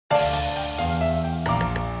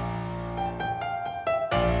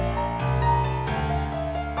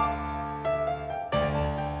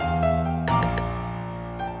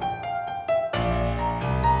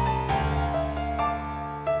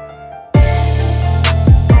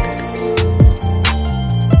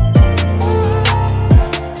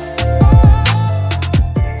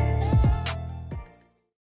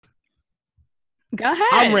Go ahead.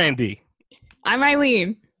 I'm Randy. I'm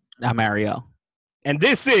Eileen. I'm Ariel. And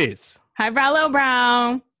this is Highbrow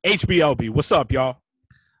Lowbrow. HBLB. What's up, y'all?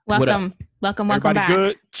 Welcome Everybody back.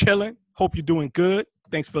 good? Chilling? Hope you're doing good.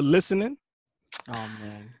 Thanks for listening. Oh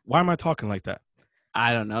man, Why am I talking like that?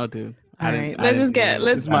 I don't know, dude. All right, let's move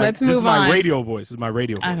on. This is my radio voice. This is my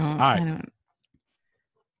radio voice. All right. I don't.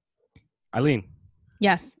 Eileen,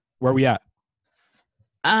 Yes. where we at?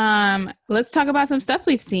 Let's talk about some stuff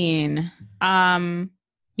we've seen. You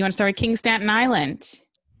want to start with King Staten Island?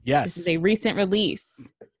 Yes. This is a recent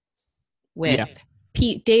release with Yeah.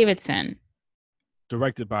 Pete Davidson.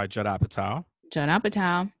 Directed by Judd Apatow. Judd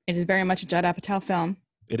Apatow. It is very much a Judd Apatow film.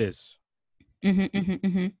 It is.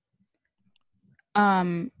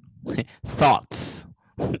 Thoughts.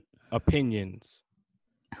 Opinions.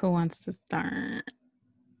 Who wants to start?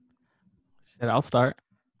 Shit, I'll start.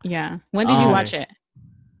 Yeah. When did you watch it?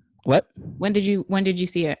 What? When did you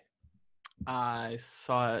see it? I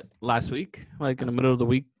saw it last week, like in the middle of the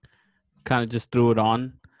week. Kind of just threw it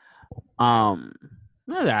on. It was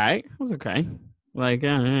alright. It was okay. Like,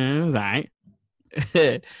 it was alright.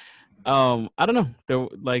 I don't know. There,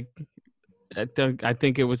 like, I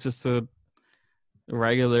think it was just a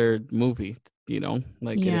regular movie. You know,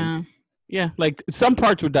 like Yeah. Like some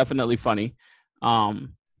parts were definitely funny.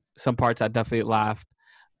 Some parts I definitely laughed.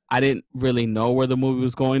 I didn't really know where the movie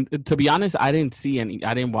was going. To be honest, I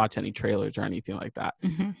didn't watch any trailers or anything like that.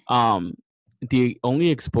 The only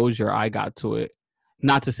exposure I got to it,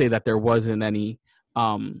 not to say that there wasn't any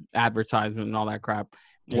advertisement and all that crap,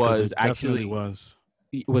 was actually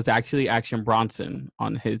Action Bronson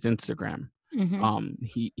on his Instagram.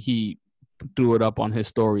 He threw it up on his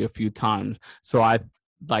story a few times. So I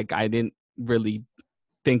didn't really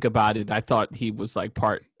think about it. I thought he was like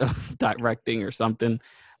part of directing or something.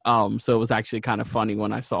 So it was actually kind of funny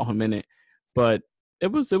when I saw him in it, but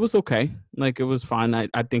it was okay. Like, it was fine.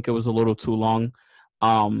 I think it was a little too long.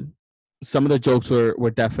 Some of the jokes were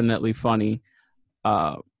definitely funny,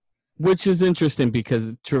 which is interesting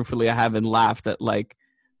because truthfully, I haven't laughed at like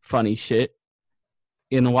funny shit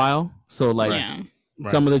in a while. So like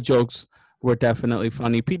some of the jokes were definitely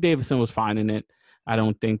funny. Pete Davidson was fine in it. I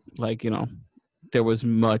don't think like, there was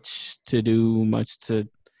much to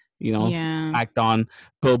act on.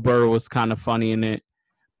 Bill Burr was kind of funny in it.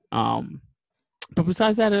 But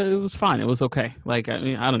besides that, it was fine. It was okay. Like, I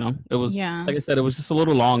mean, I don't know. It was, like I said, it was just a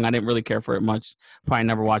little long. I didn't really care for it much. Probably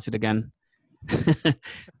never watch it again.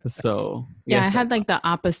 So, I had like the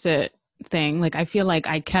opposite thing. Like, I feel like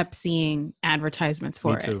I kept seeing advertisements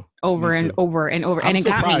for it over and over and over. I'm and it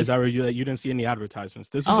got me. surprised that you didn't see any advertisements.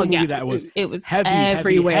 This was a movie that was it was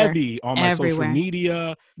heavy on my social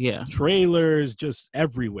media. Yeah, trailers, just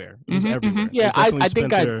everywhere. It was everywhere. Yeah,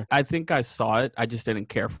 I think I saw it. I just didn't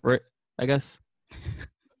care for it, I guess.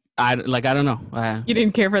 I don't know. You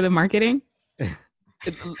didn't care for the marketing?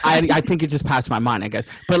 I think it just passed my mind, I guess.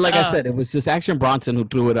 But like I said, it was just Action Bronson who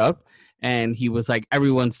threw it up, and he was like,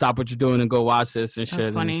 "Everyone, stop what you're doing and go watch this and shit."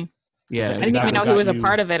 That's funny. Yeah, I didn't even know he was a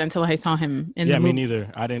part of it until I saw him in the movie. Yeah, me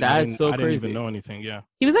neither. I didn't even know anything. Yeah,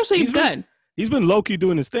 he was actually good. He's been low-key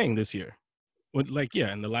doing his thing this year. In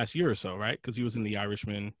the last year or so, right? Because he was in The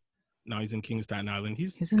Irishman. Now he's in King Staten Island. He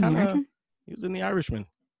was in The Irishman.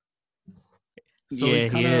 So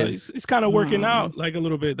he's kind of working out like a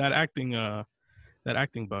little bit that acting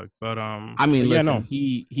bug. But I mean, listen,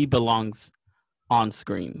 he belongs on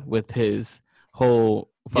screen with his whole.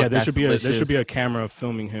 There should be a camera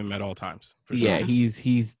filming him at all times. For sure. Yeah,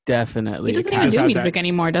 he's definitely. He doesn't even do music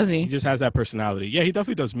anymore, does he? He just has that personality. Yeah, he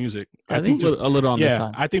definitely does music. Does he? A little on the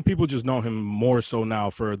side. I think people just know him more so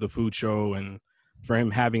now for the food show and for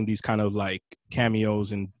him having these kind of like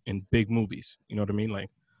cameos in big movies. You know what I mean?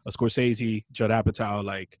 Like a Scorsese, Judd Apatow,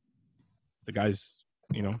 like the guy's,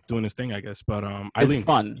 doing his thing, I guess. But Eileen, it's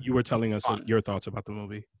fun. You were telling us your thoughts about the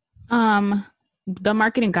movie. The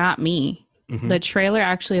marketing got me. The trailer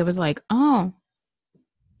actually was like, oh,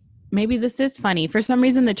 maybe this is funny. For some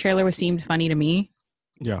reason, the trailer seemed funny to me.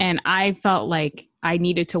 Yeah. And I felt like I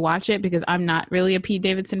needed to watch it because I'm not really a Pete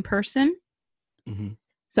Davidson person.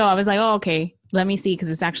 So I was like, oh, okay, let me see because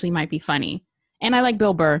this actually might be funny. And I like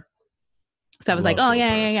Bill Burr. So I was like, oh,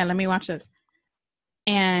 yeah, let me watch this.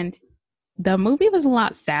 And the movie was a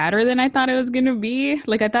lot sadder than I thought it was going to be.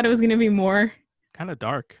 Like, I thought it was going to be more... kind of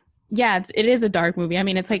dark. Yeah, it is a dark movie. I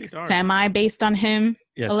mean, it's like semi-based on him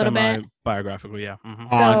a little bit. Semi-biographical, yeah.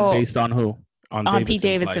 Based on who? On Pete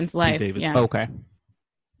Davidson's life. Yeah. Okay.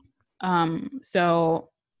 So,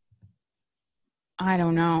 I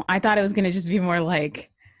don't know. I thought it was going to just be more like...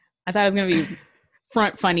 I thought it was going to be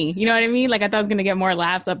front funny. You know what I mean? Like, I thought I was going to get more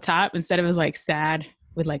laughs up top instead of it was like sad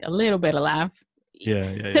with like a little bit of laugh.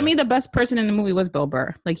 To me, the best person in the movie was Bill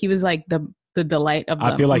Burr. Like he was like the delight of the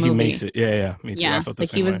movie. I feel like he makes it. Yeah, me too. Yeah, I felt the like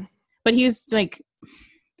same way. But he was like.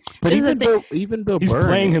 But even Bill he's Burr,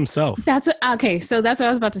 playing himself. Okay. So that's what I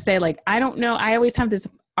was about to say. Like, I don't know. I always have this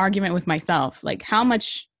argument with myself. Like, how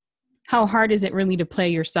hard is it really to play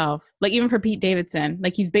yourself? Like, even for Pete Davidson,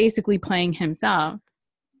 like he's basically playing himself,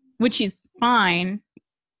 which is fine.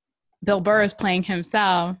 Bill Burr is playing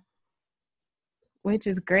himself, which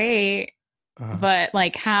is great. But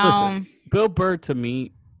like, how? Listen,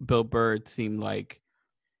 Bill Burr seemed like.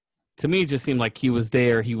 To me, it just seemed like he was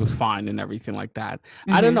there, he was fine, and everything like that.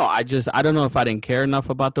 Mm-hmm. I don't know. I don't know if I didn't care enough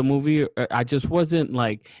about the movie. I just wasn't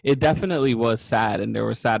like. It definitely was sad, and there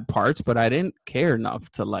were sad parts, but I didn't care enough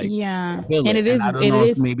to like. Yeah, and it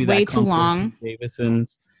is maybe way too long.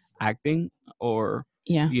 Davidson's acting, or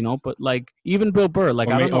yeah, but like even Bill Burr, like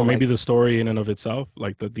maybe the story in and of itself,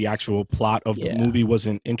 like the actual plot of the movie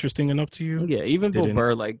wasn't interesting enough to you. Yeah, even Bill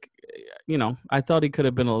Burr, like. I thought he could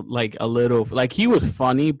have been a little like he was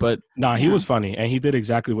funny, but he was funny, and he did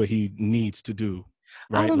exactly what he needs to do.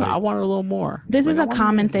 Right? I don't know. I wanted a little more. This is a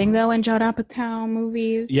common thing, though, in Judd Apatow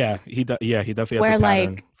movies. Yeah, he definitely has a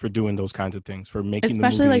pattern for doing those kinds of things, for making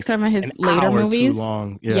especially like some of his later movies. Too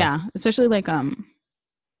long. Yeah, especially like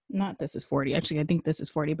not This Is 40. Actually, I think This Is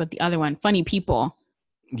 40, but the other one, Funny People.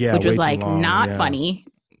 Yeah, which was like not funny.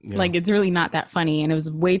 Yeah. Like it's really not that funny, and it was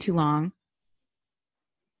way too long.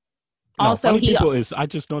 No, also, Funny People is. I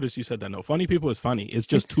just noticed you said that. No, Funny People is funny. It's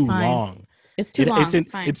just too long. It's too long.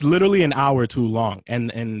 It's literally an hour too long.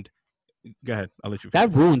 And go ahead. I'll let you.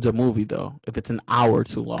 That ruins a movie though. If it's an hour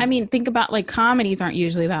too long. I mean, think about like comedies aren't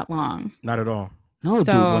usually that long. Not at all. No,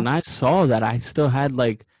 dude. When I saw that, I still had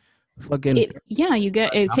like fucking. It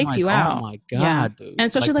takes you out. Oh my god, dude! And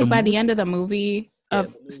especially like by the end of the movie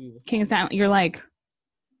of King's Island, you're like.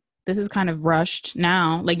 This is kind of rushed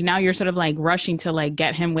now. Like now you're sort of like rushing to like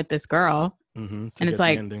get him with this girl. And it's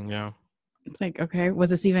like, ending, it's like, okay,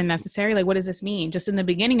 was this even necessary? Like, what does this mean? Just in the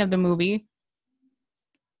beginning of the movie,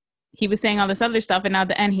 he was saying all this other stuff. And now at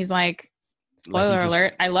the end, he's like, spoiler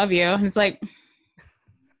alert, I love you. And it's like,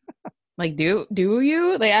 like, do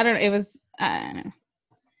you? Like, I don't know. It was, I don't know.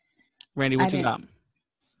 Randy, what you got?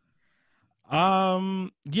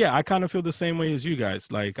 Yeah, I kind of feel the same way as you guys.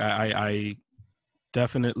 Like I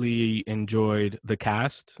definitely enjoyed the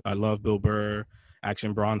cast. I love Bill Burr,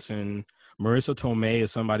 Action Bronson. Marissa Tomei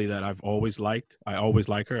is somebody that I've always liked. I always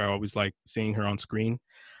like her. I always like seeing her on screen.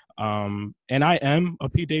 And I am a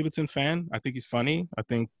Pete Davidson fan. I think he's funny. I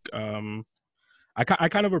think I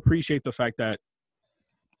kind of appreciate the fact that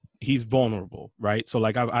he's vulnerable, right? So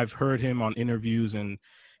like I've heard him on interviews and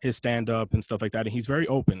his stand-up and stuff like that, and he's very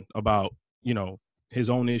open about, his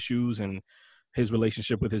own issues and his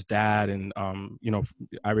relationship with his dad. And,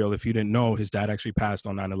 Ariel, if you didn't know, his dad actually passed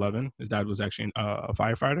on 9/11. His dad was actually a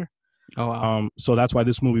firefighter. Oh, wow. So that's why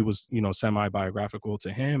this movie was, semi-biographical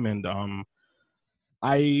to him. And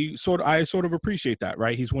I sort of appreciate that,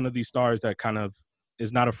 right? He's one of these stars that kind of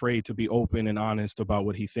is not afraid to be open and honest about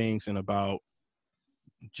what he thinks and about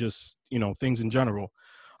just, things in general.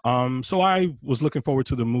 So I was looking forward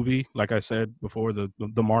to the movie. Like I said before, the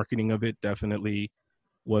marketing of it definitely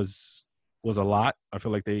was a lot. I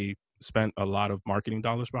feel like they spent a lot of marketing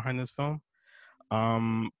dollars behind this film.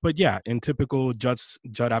 But yeah, in typical Judd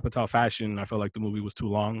Apatow fashion, I felt like the movie was too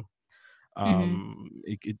long.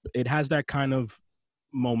 It has that kind of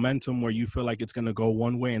momentum where you feel like it's going to go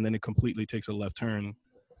one way and then it completely takes a left turn,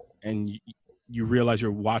 and you realize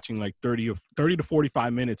you're watching like 30 to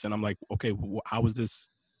 45 minutes, and I'm like, okay, how was this?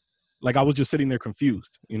 Like I was just sitting there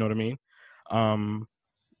confused. You know what I mean?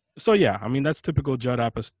 So yeah, I mean that's typical the Judd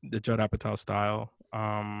Apatow style.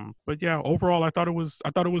 But yeah, overall I thought it was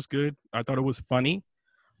good. I thought it was funny.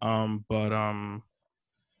 But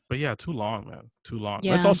yeah, too long, man. Too long.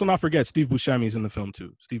 Yeah. Let's also not forget Steve Buscemi's in the film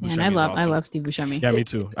too. Steve Buscemi. And I love Steve Buscemi. Yeah, me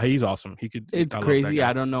too. He's awesome. It's crazy.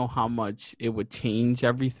 I don't know how much it would change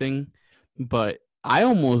everything, but I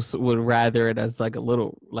almost would rather it as like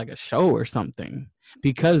a show or something.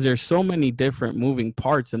 Because there's so many different moving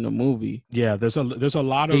parts in the movie. Yeah, there's a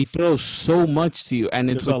lot of. They throw so much to you, and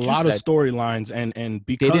there's a lot of storylines, and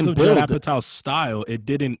because of Judd Apatow's style, it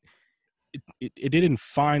didn't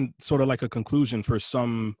find sort of like a conclusion for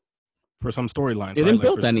some storylines. It didn't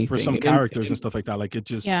build anything for some characters and stuff like that. Like it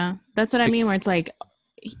just. Yeah, that's what I mean. Where it's like,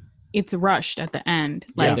 it's rushed at the end.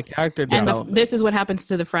 Like the character and this is what happens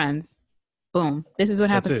to the friends. Boom. This is what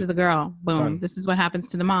happens to the girl. Boom. Done. This is what happens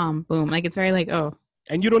to the mom. Boom. Like it's very like, oh.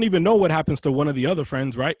 And you don't even know what happens to one of the other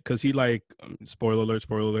friends, right? Because he like, spoiler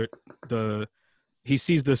alert. He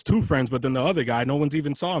sees this two friends, but then the other guy, no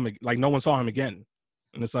one saw him again.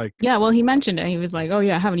 And it's like, yeah, well, he mentioned it. He was like, "Oh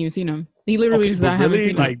yeah, I haven't even seen him." He literally just I haven't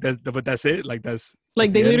seen him. But that's it. Like that's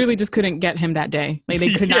like they literally just couldn't get him that day. Like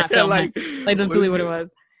they could not film him. Like that's really what it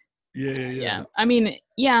was. Yeah. I mean,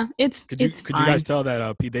 yeah, it's Could you guys tell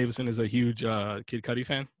that Pete Davidson is a huge Kid Cudi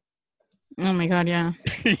fan? Oh my god, yeah.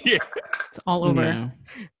 Yeah, it's all over.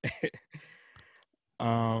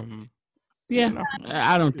 Yeah.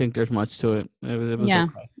 I don't think there's much to it. It was okay.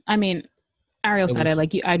 I mean, Ariel said it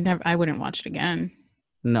like I wouldn't watch it again.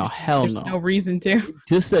 No, hell There's no. No reason to.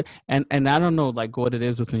 Just and I don't know like what it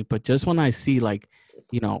is with me, but just when I see like,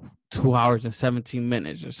 2 hours and 17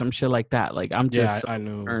 minutes or some shit like that, like I'm just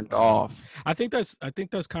turned off. I think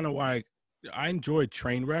that's kind of why I enjoyed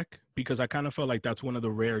Trainwreck, because I kind of felt like that's one of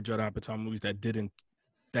the rare Judd Apatow movies that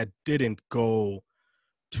didn't go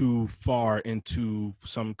too far into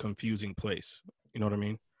some confusing place. You know what I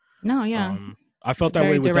mean? No, yeah. I felt that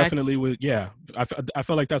way with definitely with I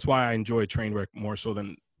felt like that's why I enjoyed Trainwreck more so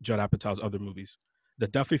than Judd Apatow's other movies.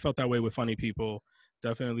 That definitely felt that way with Funny People.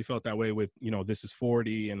 Definitely felt that way with This Is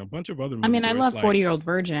 40 and a bunch of other movies. I mean, I love 40-Year-Old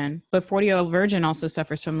Virgin, but 40-Year-Old Virgin also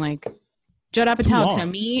suffers from like Judd Apatow to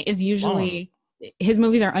me is usually his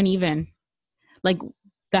movies are uneven. Like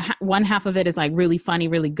the one half of it is like really funny,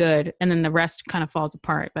 really good, and then the rest kind of falls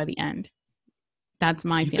apart by the end. That's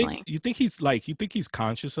my feeling. You think he's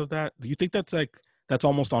conscious of that? Do you think that's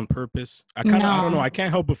almost on purpose? I don't know. I can't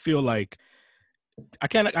help but feel like I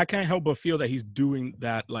can't help but feel that he's doing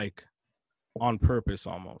that like on purpose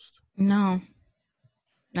almost. No,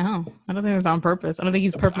 I don't think it's on purpose. I don't think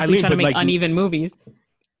he's purposely trying to make uneven movies.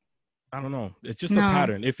 I don't know. It's just a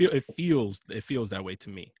pattern. It feels that way to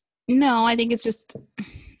me. No, I think it's just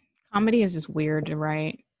comedy is just weird to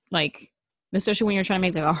write. Like, especially when you're trying to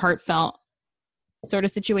make like a heartfelt sort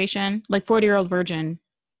of situation. Like 40-Year-Old Virgin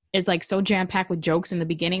is like so jam-packed with jokes in the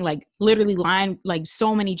beginning, like literally like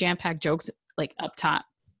so many jam-packed jokes like up top.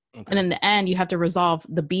 Okay. And then the end you have to resolve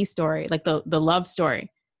the B story, like the love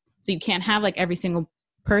story. So you can't have like every single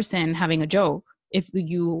person having a joke if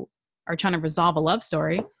you are trying to resolve a love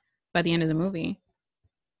story by the end of the movie.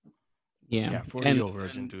 Yeah, 40-Year-Old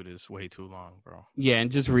Virgin, dude, is way too long, bro. Yeah, and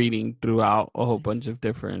just reading throughout a whole bunch of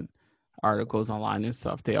different articles online and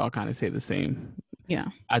stuff, they all kind of say the same. Yeah.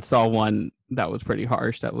 I saw one that was pretty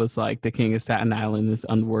harsh that was like the King of Staten Island is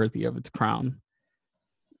unworthy of its crown.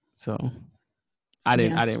 So I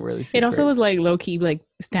didn't really see it. Also was like low-key like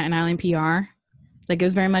Staten Island PR. Like it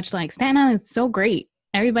was very much like Staten Island's so great.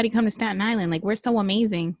 Everybody come to Staten Island. Like we're so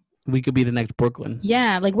amazing. We could be the next Brooklyn.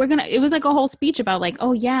 Yeah, like it was like a whole speech about like,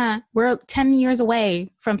 oh yeah, we're 10 years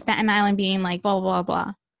away from Staten Island being like blah, blah, blah.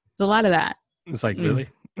 There's a lot of that. It's like, really?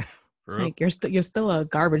 It's like, you're still a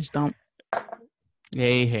garbage dump.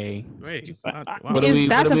 Hey. Wait, what are we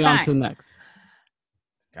on to next?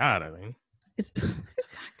 God, I mean. It's a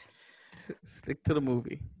fact. Stick to the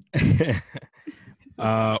movie.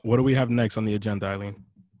 What do we have next on the agenda, Eileen?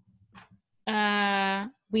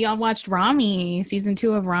 We all watched Ramy, season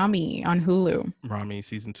 2 of Ramy on Hulu. Ramy,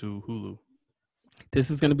 season 2, Hulu. This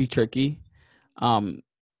is going to be tricky.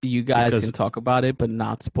 You guys can talk about it, but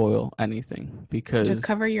not spoil anything because just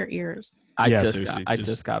cover your ears. I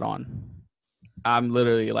just got on. I'm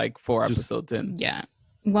literally like 4 episodes in. Yeah.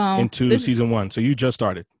 Well, into season 1. So you just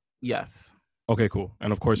started. Yes. Okay, cool.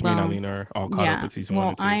 And of course, me and Eileen are all caught up with season 1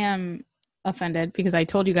 and 2. I am offended because I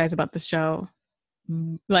told you guys about the show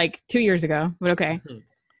like 2 years ago, but okay.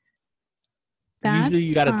 Usually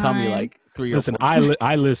you got to tell me like 3 or 4.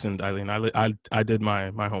 I listened, Eileen. I did my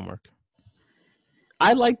homework.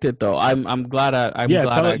 I liked it though. I'm glad I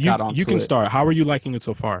got onto it. You can start. How are you liking it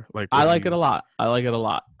so far? Like I like it a lot.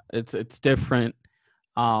 It's different.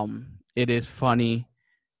 It is funny.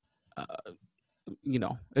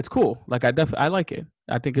 It's cool. Like I like it.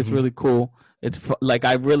 I think it's really cool. It's like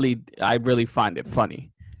I really find it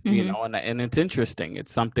funny. Mm-hmm. And it's interesting.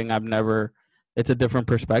 It's something I've never. It's a different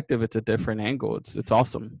perspective. It's a different angle. It's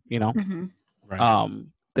awesome. Mm-hmm. Right.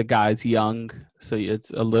 The guy's young, so it's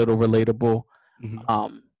a little relatable.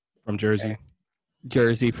 Mm-hmm. From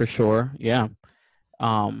Jersey for sure. Yeah.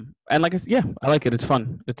 And like I like it. It's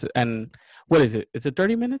fun. And what is it? Is it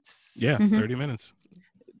 30 minutes? Yeah, 30 minutes.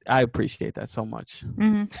 I appreciate that so much.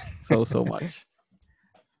 Mm-hmm. So much.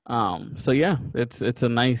 So yeah, it's a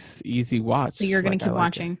nice, easy watch. So you're gonna keep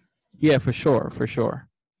watching? Yeah, for sure.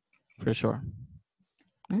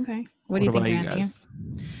 Okay. What do you think, Randy?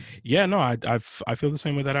 Yeah, no, I feel the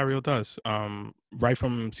same way that Ariel does. Right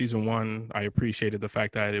from season 1, I appreciated the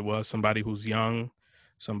fact that it was somebody who's young,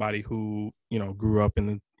 somebody who grew up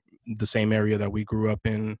in the same area that we grew up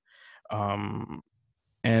in,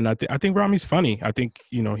 and I think Ramy's funny. I think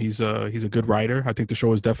he's a good writer. I think the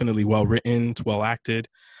show is definitely well written, it's well acted.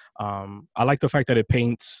 I like the fact that it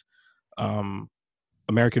paints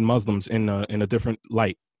American Muslims in a different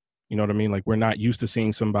light. You know what I mean? Like, we're not used to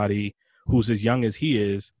seeing somebody who's as young as he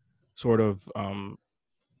is, sort of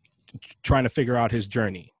trying to figure out his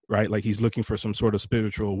journey, right? Like, he's looking for some sort of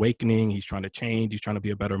spiritual awakening. He's trying to change. He's trying to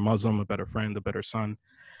be a better Muslim, a better friend, a better son.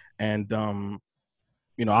 And,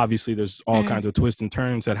 obviously there's all kinds of twists and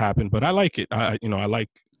turns that happen, but I like it. I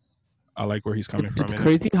like where he's coming from. It's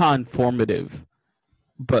crazy how informative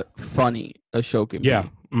but funny a show can be.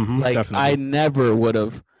 Like, definitely. I never would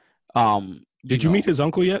have. Did you meet his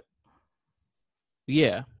uncle yet?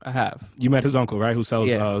 Yeah, I have. You met his uncle, right? Who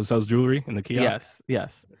sells jewelry in the kiosk?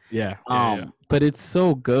 Yes. Yeah. But it's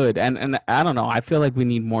so good, and I don't know. I feel like we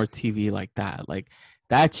need more TV like that. Like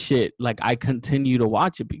that shit. Like, I continue to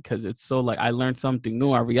watch it because it's so, like, I learned something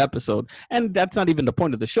new every episode, and that's not even the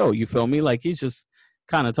point of the show. You feel me? Like, he's just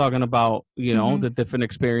kind of talking about the different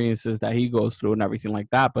experiences that he goes through and everything like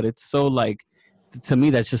that. But it's so, like, to me,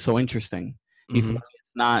 that's just so interesting.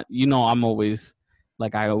 It's not, I'm always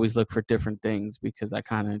like, I always look for different things because I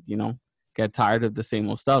kind of, get tired of the same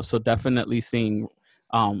old stuff. So definitely seeing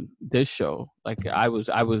this show, like, I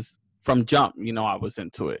was from jump, I was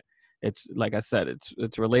into it. It's like I said, it's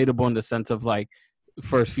relatable in the sense of, like,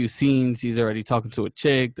 first few scenes, he's already talking to a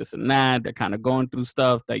chick, this and that. They're kind of going through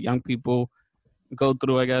stuff that young people go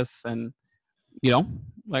through, I guess. And,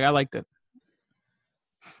 like, I liked it.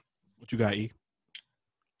 What you got, E?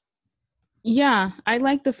 Yeah, I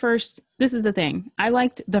liked this is the thing. I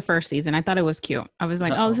liked the first season. I thought it was cute. I was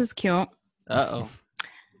like, oh, this is cute. I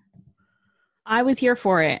was here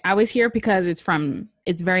for it. I was here because it's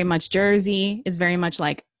very much Jersey. It's very much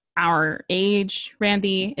like our age,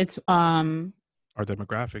 Randy. It's our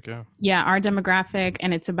demographic, yeah. Yeah, our demographic.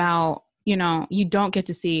 And it's about, you don't get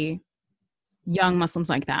to see young Muslims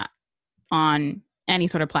like that on any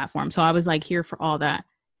sort of platform. So I was like here for all that.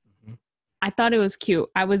 I thought it was cute.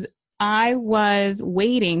 I was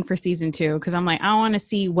waiting for season 2 because I'm like, I want to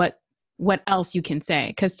see what else you can say.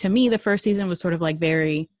 Because to me, the first season was sort of like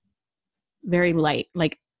very, very light,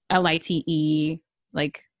 like LITE,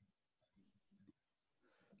 like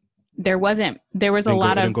there was a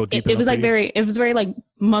lot of, it was like it was very like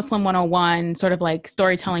Muslim 101, sort of like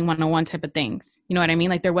storytelling 101 type of things. You know what I mean?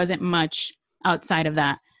 Like, there wasn't much outside of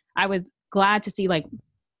that. I was glad to see, like,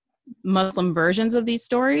 Muslim versions of these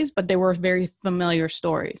stories, but they were very familiar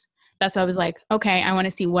stories. That's why I was like, okay, I want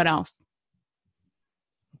to see what else.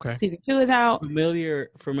 Okay. Season 2 is out. Familiar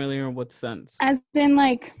in what sense? As in,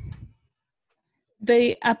 like,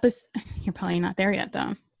 the episode. You're probably not there yet,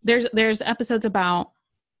 though. There's episodes about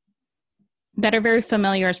that are very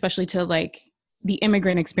familiar, especially to, like, the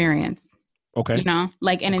immigrant experience. Okay.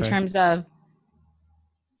 Like, and in terms of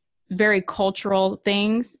very cultural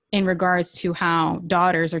things in regards to how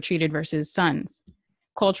daughters are treated versus sons.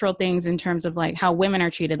 Cultural things in terms of, like, how women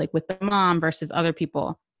are treated, like with the mom versus other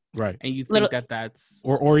people. Right. And you think that's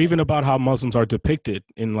or even about how Muslims are depicted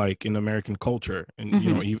in American culture and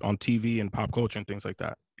on TV and pop culture and things like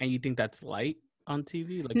that. And you think that's light on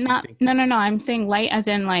TV? Like, no. I'm saying light as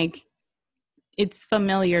in, like, it's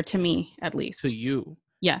familiar to me, at least. To you.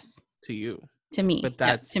 Yes. To you. To me. But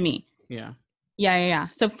that's to me. Yeah. Yeah.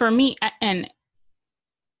 So for me, and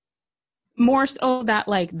more so that,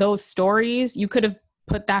 like, those stories, you could have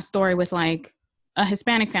put that story with, like, a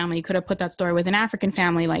Hispanic family. You could have put that story with an African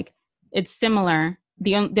family. Like, it's similar.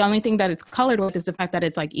 The only thing that it's colored with is the fact that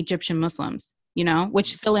it's, like, Egyptian Muslims,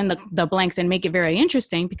 which fill in the blanks and make it very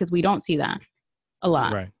interesting because we don't see that a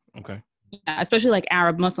lot. Right. Okay. Yeah, especially, like,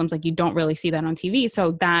 Arab Muslims, like, you don't really see that on TV.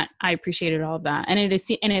 So that I appreciated all of that. And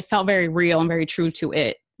it felt very real and very true to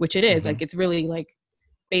it, which it is. Like, it's really, like,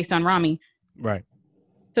 based on Rami. Right.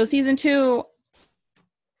 So season 2,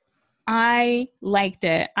 I liked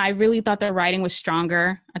it. I really thought the writing was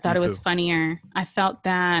stronger. I thought it was funnier. I felt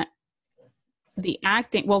that the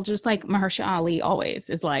acting, well, just like Mahershala Ali always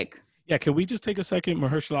is, like. Yeah, can we just take a second?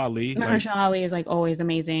 Mahershala Ali is, like, always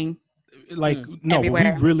amazing. Like, no,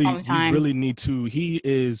 everywhere, we really need to.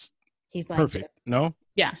 He's like perfect. No?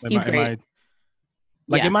 Yeah, he's great.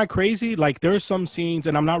 Am I crazy? Like, there are some scenes,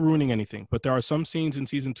 and I'm not ruining anything, but there are some scenes in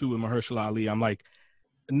season 2 with Mahershala Ali. I'm like,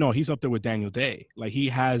 no, he's up there with Daniel Day. Like, he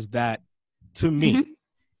has that, to me,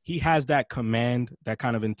 he has that command, that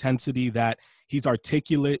kind of intensity, that he's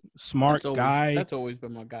articulate, smart guy. That's always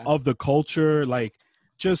been my guy. Of the culture, like,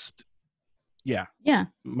 just, yeah. Yeah.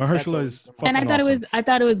 Mahershala is fucking And awesome. I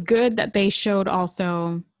thought it was good that they showed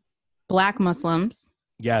also Black Muslims.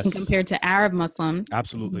 Yes. Compared to Arab Muslims.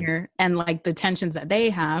 Absolutely. Here, and, like, the tensions that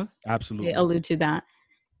they have. Absolutely. They allude to that.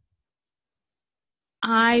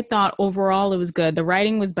 I thought overall it was good. The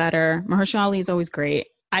writing was better. Mahershala Ali is always great.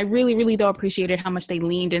 I really, really though appreciated how much they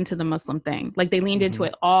leaned into the Muslim thing. Like they leaned into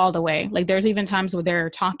it all the way. Like there's even times where they're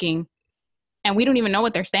talking and we don't even know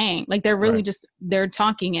what they're saying. Like they're really they're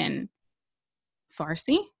talking in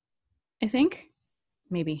Farsi, I think.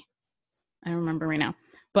 Maybe. I don't remember right now.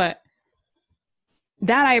 But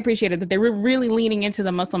that I appreciated, that they were really leaning into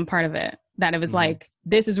the Muslim part of it. That it was like,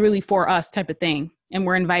 this is really for us type of thing. And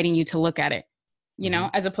we're inviting you to look at it, you know,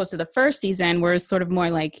 as opposed to the first season where it's sort of more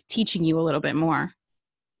like teaching you a little bit more.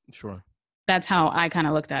 Sure. That's how I kind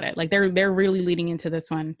of looked at it. Like they're really leading into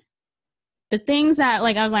this one. The things that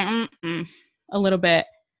like, I was like, a little bit.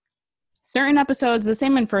 Certain episodes, the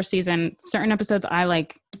same in first season, certain episodes I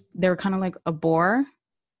like, they were kind of like a bore.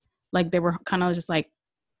 Like they were kind of just like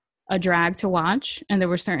a drag to watch. And there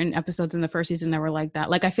were certain episodes in the first season that were like that.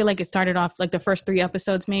 Like I feel like it started off like the first 3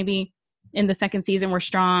 episodes maybe in the second season were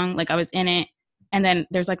strong. Like I was in it. And then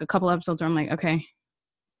there's like a couple episodes where I'm like, okay.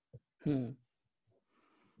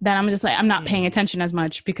 Then I'm just like, I'm not paying attention as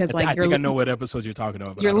much because like I think I know what episodes you're talking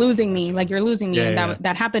about. You're losing me. Like you're losing me. Yeah, and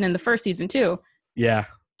that happened in the first season too. Yeah.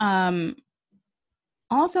 Also,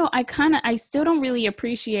 I still don't really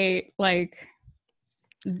appreciate like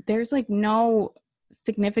there's like no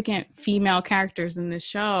significant female characters in this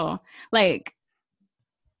show. Like,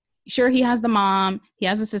 sure, he has the mom, he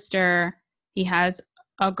has a sister, he has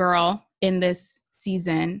a girl in this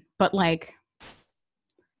season, but like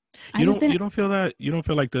you don't feel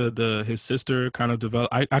like the his sister kind of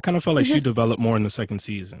developed. I kind of felt like she developed more in the second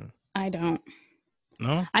season. I don't.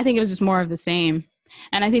 No? I think it was just more of the same.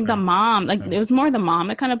 And I think the mom, like it was more the mom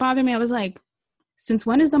that kind of bothered me. I was like, since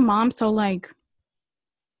when is the mom so like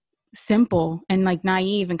simple and like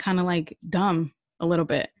naive and kind of like dumb a little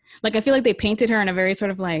bit? Like I feel like they painted her in a very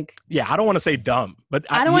sort of like, I don't want to say dumb, but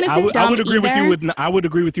I don't want to say dumb. I would agree with you I would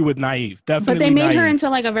agree with you with naive. Definitely. But they made naive. her into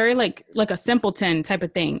like a very like a simpleton type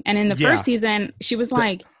of thing. And in the first season, she was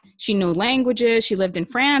like, she knew languages, she lived in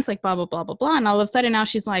France, like blah blah blah blah blah, and all of a sudden now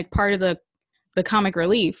she's like part of the comic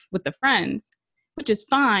relief with the friends, which is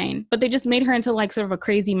fine. But they just made her into like sort of a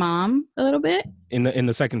crazy mom a little bit in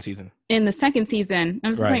the second season. In the second season, I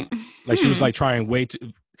was like she was like trying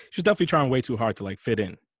she was definitely trying way too hard to like fit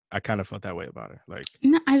in. I kind of felt that way about her. Like,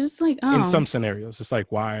 no, I just like, in some scenarios, it's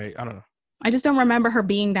like, why? I don't know. I just don't remember her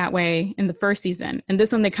being that way in the first season. And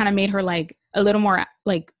this one, they kind of made her like a little more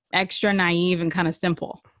like extra naive and kind of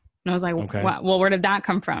simple. And I was like, well, where did that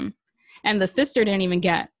come from? And the sister didn't even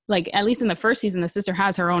get, like, at least in the first season, the sister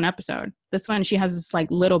has her own episode. This one, she has this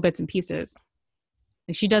like little bits and pieces.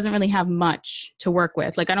 Like she doesn't really have much to work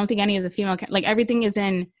with. Like, I don't think any of the female, like everything is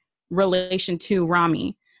in relation to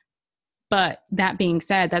Rami. But that being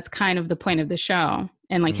said, that's kind of the point of the show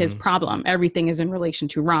and like his problem. Everything is in relation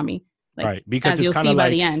to Rami. Like, right. Because as you'll see by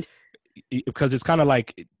the end. Because it's kind of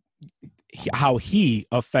like how he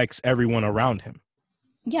affects everyone around him.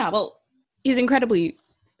 Yeah. Well, he's incredibly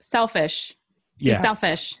selfish. Yeah. He's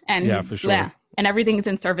selfish. And for sure. Yeah. And everything is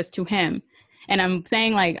in service to him. And I'm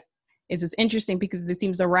saying like, it's just interesting because it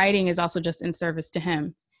seems the writing is also just in service to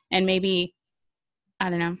him. And maybe, I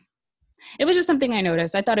don't know. It was just something I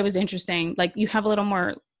noticed. I thought it was interesting. Like you have a little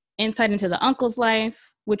more insight into the uncle's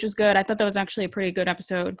life, which was good. I thought that was actually a pretty good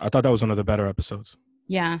episode. I thought that was one of the better episodes.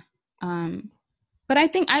 Yeah. But I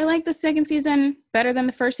think I liked the second season better than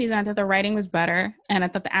the first season. I thought the writing was better and I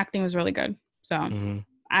thought the acting was really good. So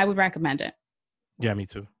I would recommend it. Yeah, me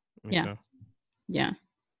too. Me too. Yeah.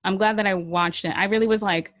 I'm glad that I watched it. I really was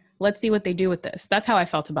like, let's see what they do with this. That's how I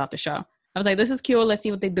felt about the show. I was like, this is cute. Let's see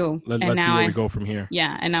what they do. Let's see where we go from here.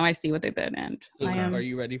 Yeah. And now I see what they did. And are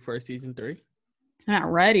you ready for season 3? I'm not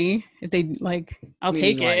ready. If they like, I'll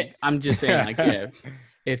take it. I'm just saying like,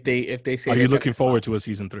 if they say, are you looking forward to a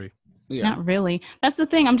season 3? Yeah. Not really. That's the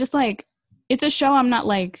thing. I'm just like, it's a show. I'm not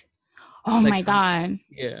like, oh like, my God.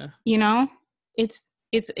 Yeah. You know, it's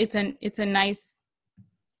a nice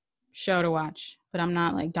show to watch, but I'm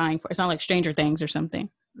not like dying for it. It's not like Stranger Things or something.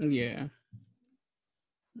 Yeah.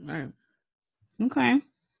 All right. Okay.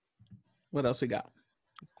 What else we got?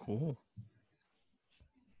 Cool.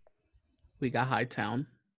 We got Hightown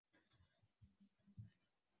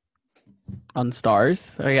on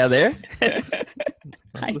Stars. Are you there?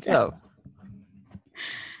 What's up?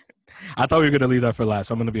 I thought we were gonna leave that for last.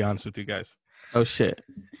 I'm gonna be honest with you guys. Oh shit.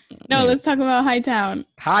 No, let's talk about Hightown.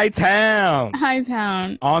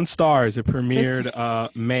 Hightown on Stars. It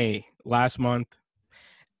premiered May last month,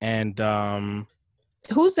 and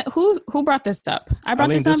who brought this up? I brought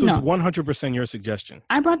this up. This was 100% your suggestion.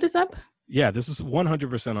 I brought this up. Yeah, this is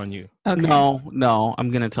 100% on you. Okay. No, I'm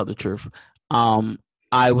gonna tell the truth.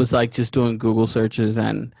 I was like just doing Google searches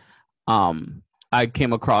and I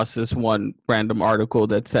came across this one random article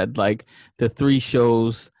that said like the 3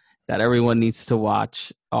 shows that everyone needs to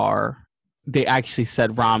watch they actually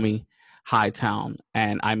said Rami, Hightown,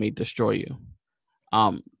 and I May Destroy You.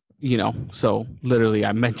 So literally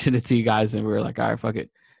I mentioned it to you guys and we were like, all right, fuck it.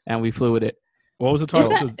 And we flew with it. What was the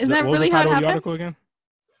title? Is that what was really the title how it of the happened? article again?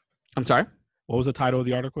 I'm sorry? What was the title of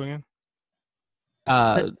the article again?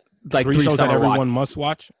 Like 3 shows that everyone must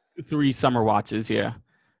watch? 3 summer watches, yeah.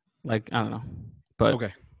 Like, I don't know. But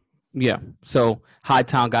okay. Yeah. So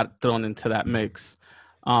Hightown got thrown into that mix.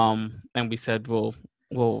 And we said we'll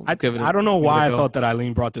give it I don't know why I thought that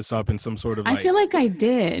Eileen brought this up in some sort of I feel like I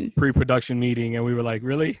did. Pre-production meeting and we were like,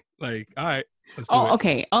 really? Like, all right, let's do it.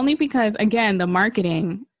 Okay. Only because again, the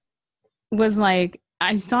marketing was like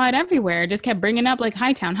I saw it everywhere. It just kept bringing up like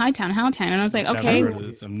Hightown, and I was like, okay.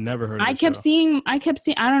 I've never heard of this. I kept seeing.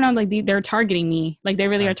 I don't know. Like they're targeting me. Like they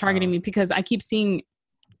really are targeting me because I keep seeing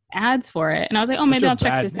ads for it, and I was like, oh, maybe I'll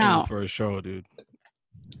check this out for a show, dude.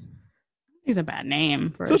 It's a bad name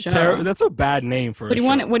for a show. That's a bad name for a show.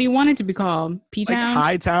 What do you want it to be called? P-Town? Like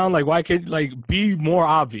Hightown? Like why can't be more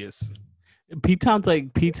obvious? P-Town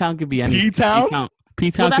could be any. P-Town?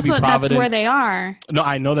 P-Town could be Providence. That's where they are. No,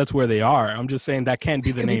 I know that's where they are. I'm just saying that can't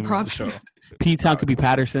be the name of the show. P-Town could be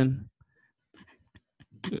Patterson.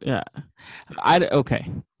 Yeah.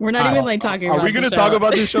 Okay. We're not even like talking about Are we going to talk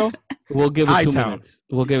about this show? We'll give it 2 minutes.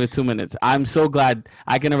 We'll give it 2 minutes. I'm so glad.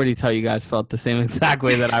 I can already tell you guys felt the same exact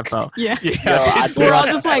way that I felt. Yeah. We're all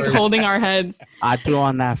just like holding our heads. I threw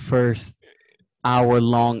on that first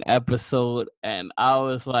hour-long episode, and I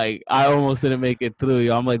was like, I almost didn't make it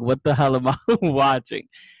through. I'm like, what the hell am I watching?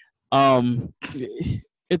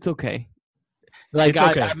 It's okay. Like, it's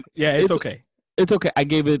okay. It's okay. It's okay. I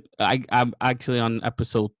gave it. I'm actually on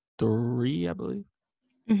episode 3, I believe.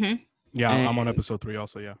 Mm-hmm. Yeah, I'm on episode 3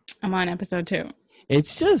 also. Yeah, I'm on episode 2.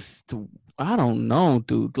 It's just, I don't know,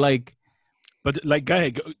 dude. Like, but like, go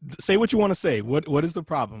ahead. Say what you want to say. What is the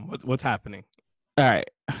problem? What's happening? All right.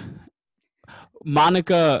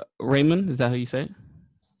 Monica Raymond, is that how you say it?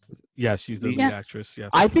 Yeah, she's the lead actress. Yeah,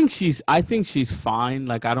 I think she's fine.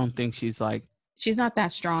 Like, I don't think she's like. She's not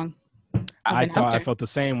that strong. I felt the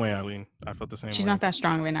same way, Eileen. I felt the same way. She's not that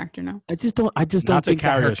strong of an actor, no. I just don't think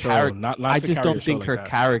her character. I just don't think her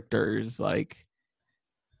character is like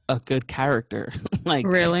a good character. Like,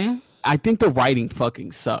 really? I think the writing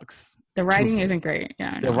fucking sucks. The writing isn't great.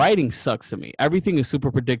 Yeah. The writing sucks to me. Everything is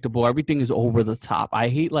super predictable. Everything is over the top. I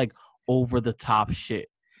hate like over the top shit.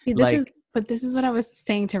 See, this is what I was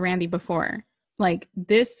saying to Randy before. Like,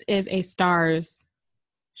 this is a Starz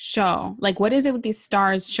show. Like, what is it with these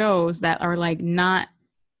Starz shows that are like not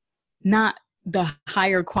the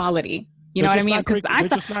higher quality? You know what I mean? Because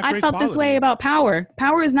I felt this way about Power.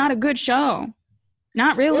 Power is not a good show.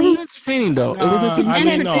 Not really. It was entertaining though. It was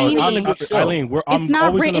entertaining. Eileen, it's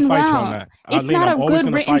not written well. It's not a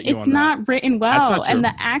good written. It's not written well, and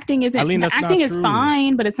the acting isn't. The acting is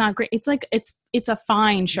fine, but it's not great. It's like it's a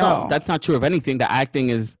fine show. No, that's not true of anything. The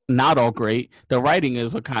acting is not all great. The writing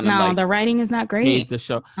is what kind of like the writing is not great. Made the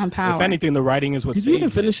show on Power. If anything, the writing is what. Did you even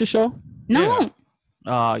finish the show? No.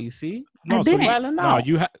 You see. No, I didn't.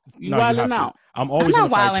 You have to. I'm always not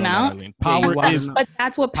wilding out. But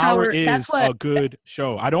that's what Power is a good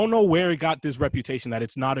show. I don't know where it got this reputation that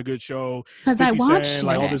it's not a good show. Because I watched it.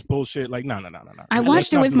 Like all this bullshit. Like no. I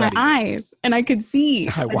watched it with my eyes, and I could see.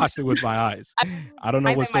 I watched it with my eyes. I don't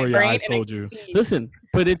know what story your eyes told you. Listen,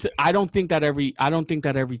 but I don't think that every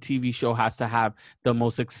TV show has to have the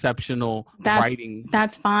most exceptional writing.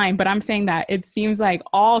 That's fine, but I'm saying that it seems like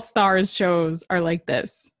all Starz shows are like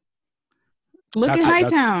this. Look at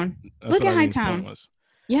Hightown. Look at Hightown.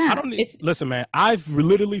 Yeah. Listen, man, I've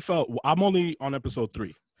literally felt, I'm only on episode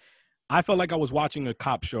 3. I felt like I was watching a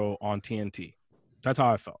cop show on TNT. That's how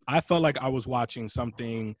I felt. I felt like I was watching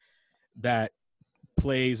something that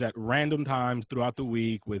plays at random times throughout the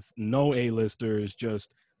week with no A-listers,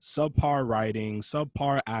 just subpar writing,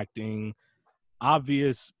 subpar acting,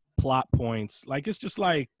 obvious plot points. Like, it's just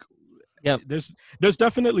like, there's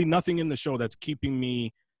definitely nothing in the show that's keeping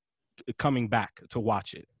me coming back to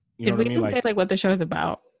watch it. You know what I mean? Say like what the show's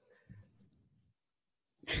about.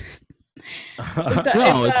 It's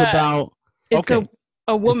about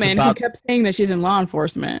a woman who kept saying that she's in law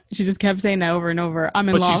enforcement. She just kept saying that over and over. I'm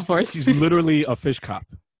in law enforcement. She's literally a fish cop.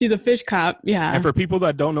 She's a fish cop. Yeah. And for people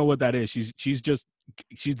that don't know what that is, she's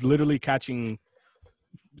literally catching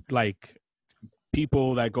like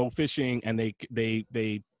people that go fishing and they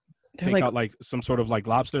take out like some sort of like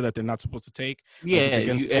lobster that they're not supposed to take. Yeah,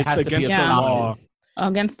 it's against the law.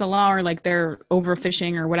 Against the law, or like they're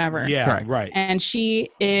overfishing or whatever. Yeah, correct. Right. And she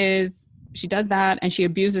does that, and she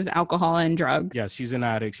abuses alcohol and drugs. Yeah, she's an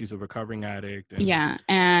addict. She's a recovering addict.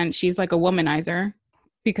 And she's like a womanizer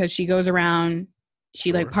because she goes around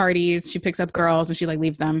she like parties, she picks up girls, and she like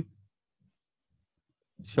leaves them.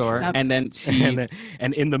 Sure. And then she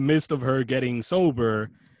and in the midst of her getting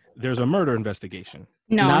sober, there's a murder investigation.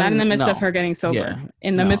 No, not in the midst of her getting sober. Yeah.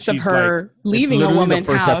 In the midst of her leaving a woman's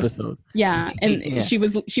house. Episode. Yeah, and she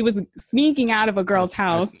was sneaking out of a girl's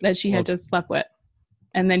house that she had just slept with,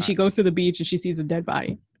 and then she goes to the beach and she sees a dead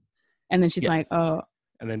body, and then she's like, "Oh."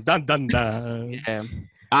 And then dun dun dun. Yeah.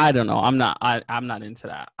 I don't know. I'm not into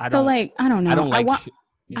that. I don't know. I don't like.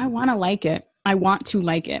 I want to like it. I want to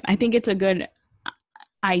like it. I think it's a good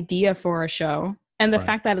idea for a show, and the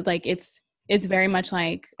fact that it's very much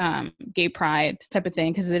like gay pride type of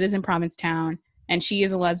thing, because it is in Provincetown and she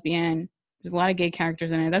is a lesbian. There's a lot of gay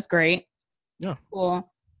characters in it. That's great. Yeah.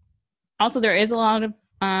 Cool. Also, there is a lot of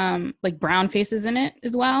like brown faces in it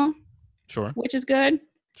as well. Sure. Which is good.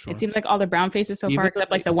 Sure. It seems like all the brown faces so far, except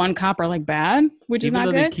like the one cop, are like bad, which is not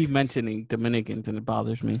good. They keep mentioning Dominicans and it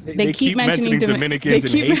bothers me. They keep mentioning Dominicans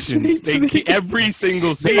and Haitians. They keep every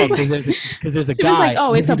single scene. Because there's a guy.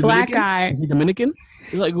 Like, it's a black guy. Is he Dominican?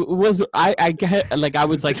 Like, I get like I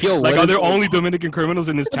was like, yo, like, are there only Dominican criminals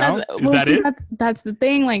in this town? Is that it? That's the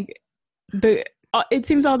thing. Like, it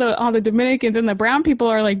seems all the Dominicans and the brown people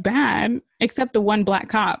are like bad, except the one black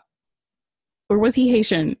cop. Or was he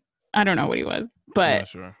Haitian? I don't know what he was, but not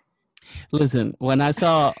sure. Listen, when I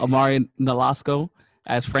saw Omari Nolasco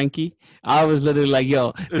as Frankie, I was literally like,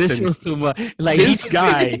 yo, this was too much. Like, this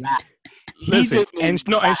guy. Listen,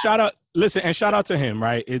 and shout out to him,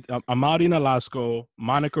 right? Amaury Nolasco,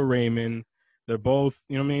 Monica Raymond, they're both,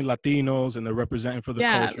 you know what I mean, Latinos, and they're representing for the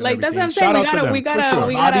culture. Yeah, like that's what I'm saying. We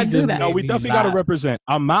gotta do that. No, we definitely gotta represent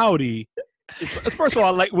Amaury. First of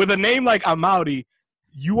all, like with a name like Amaury,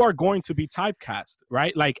 you are going to be typecast,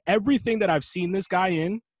 right? Like everything that I've seen this guy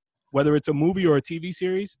in, whether it's a movie or a TV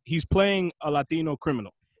series, he's playing a Latino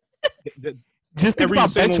criminal. Just think about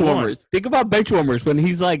Benchwarmers. Think about Benchwarmers when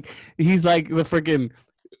he's like the freaking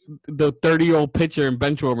the 30-year-old pitcher in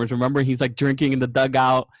Benchwarmers. Remember, he's like drinking in the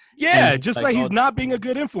dugout. Yeah, just like he's not being a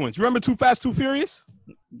good influence. Remember Too Fast, Too Furious?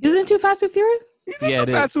 Isn't Too Fast, Too Furious? He's in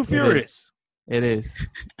Too Fast, Too Furious. It is.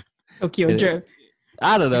 Tokyo Drift.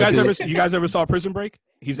 I don't know. You guys ever saw Prison Break?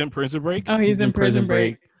 He's in Prison Break. Oh, he's in Prison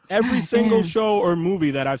Break. Every single show or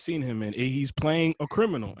movie that I've seen him in, he's playing a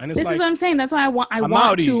criminal, and it's this like, is what I'm saying. That's why I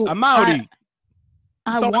want to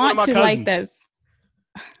like this.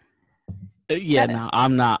 No,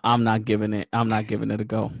 I'm not giving it. I'm not giving it a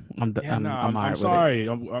go. I'm sorry.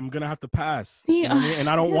 I'm gonna have to pass. See, you know what I mean? And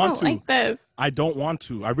I don't want to. Like this. I don't want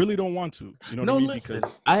to. I really don't want to. You know what I mean? Listen,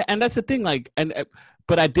 and that's the thing. Like,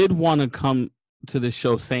 but I did want to come to the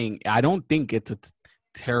show saying I don't think it's a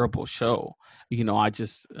terrible show. You know, I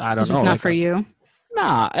don't know. It's not for you.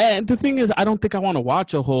 Nah, and the thing is, I don't think I want to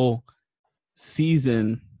watch a whole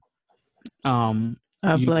season of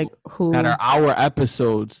who that are hour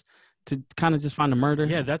episodes to kind of just find a murder.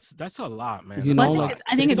 Yeah, that's a lot, man. You know,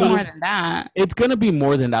 I think it's more than that. It's gonna be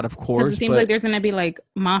more than that, of course. It seems like there's gonna be like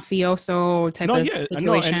mafioso type of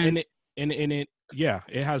situation. And it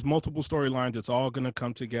has multiple storylines. It's all gonna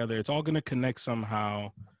come together. It's all gonna connect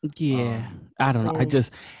somehow. Yeah, I don't know.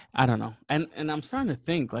 I don't know. And I'm starting to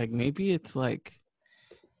think like maybe it's like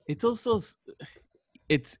it's also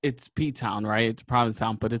it's P-Town, right? It's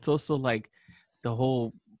Provincetown, but it's also like the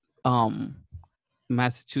whole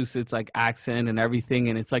Massachusetts like accent and everything,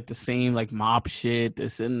 and it's like the same like mob shit,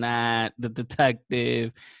 this and that, the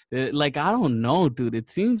detective. Like, I don't know, dude. It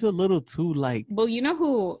seems a little too like. Well, you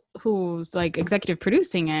know who's like executive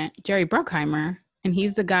producing it? Jerry Bruckheimer, and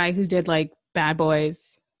he's the guy who did like Bad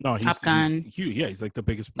Boys. No, Top Gun. He's like the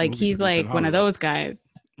biggest. Like he's like one of those guys.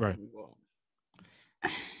 Right.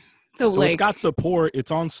 So like, it's got support. It's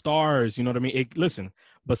on Stars. You know what I mean? Listen,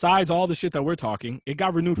 besides all the shit that we're talking, it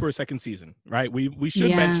got renewed for a second season, right? We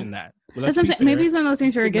should mention that. That's what I'm saying. Maybe it's one of those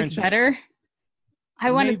things where it gets better. I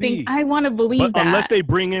want to believe that. Unless they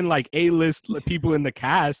bring in like A-list people in the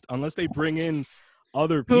cast, unless they bring in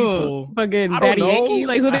other people. Fucking Daddy Yankee?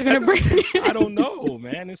 Like, who they going to bring in? I don't know,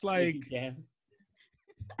 man. It's like,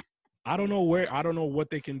 I don't know what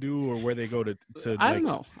they can do or where they go to I don't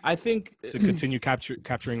know. I think to continue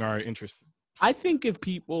capturing our interest. I think it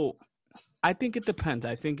depends.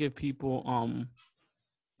 I think if people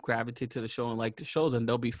gravitate to the show and like the show, then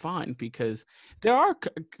they'll be fine because there are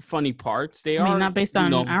funny parts. Not based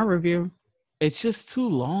on our review. It's just too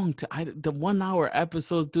long the 1 hour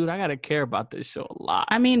episodes, dude. I gotta care about this show a lot.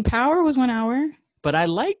 I mean, Power was 1 hour. But I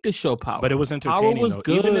like the show Power. But it was entertaining. Power was though.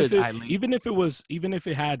 good. Even if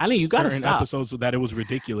it had you certain episodes that it was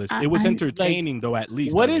ridiculous. It was entertaining though. At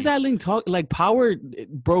least. What is Eileen talk like? Power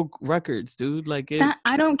broke records, dude. Like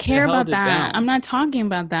I don't care about that. I'm not talking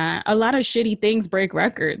about that. A lot of shitty things break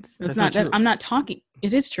records. That's not that. I'm not talking.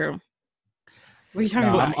 It is true. What are you talking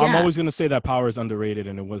about? I'm always gonna say that Power is underrated,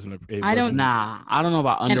 and it wasn't. I don't know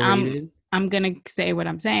about underrated. I'm gonna say what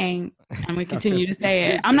I'm saying. I'm gonna continue to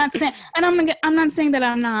say it. I'm not saying that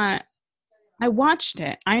I'm not. I watched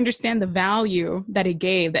it. I understand the value that it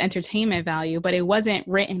gave, the entertainment value, but it wasn't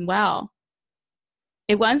written well.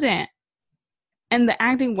 It wasn't, and the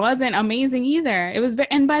acting wasn't amazing either. It was,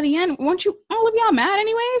 and by the end, weren't you all of y'all mad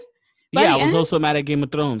anyways? I was also mad at Game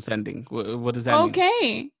of Thrones ending. What does that mean?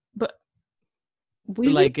 Okay, but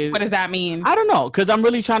what does that mean? I don't know, because I'm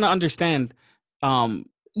really trying to understand.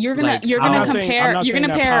 You're gonna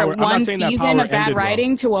compare one season of bad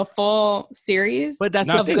writing to a full series. But that's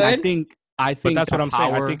the thing. I think but that's what I'm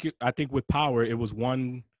saying. I think with Power, it was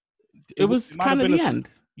one. It was kind of the end.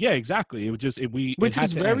 Yeah, exactly. It was just which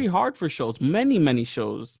is very hard for shows. Many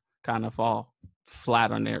shows kind of fall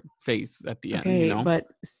flat on their face at the end. You know? But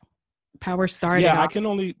Power started. Yeah, I can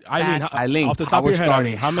only. Eileen, off the top of your head,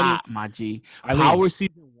 Eileen, how many? My G. Power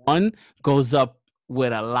season 1 goes up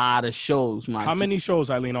with a lot of shows. How many shows,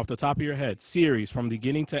 Eileen, off the top of your head, series from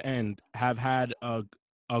beginning to end, have had a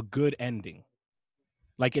good ending?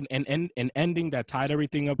 Like an ending that tied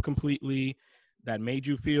everything up completely, that made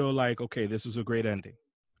you feel like, okay, this is a great ending.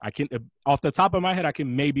 I can, off the top of my head, I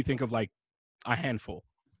can maybe think of like a handful.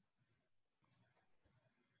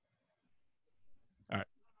 All right,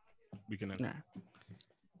 we can end.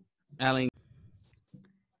 Eileen.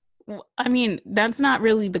 Well, I mean, that's not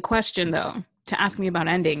really the question, though, to ask me about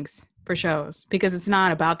endings for shows, because it's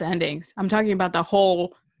not about the endings. I'm talking about the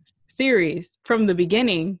whole series from the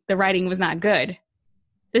beginning. The writing was not good.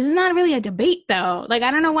 This is not really a debate, though. Like,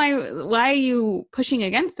 I don't know why are you pushing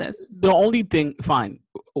against this? The only thing, fine.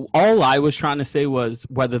 All I was trying to say was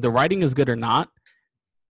whether the writing is good or not,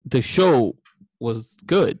 the show was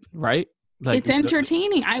good, right? Like, it's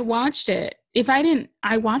entertaining. I watched it.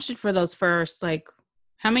 I watched it for those first, like,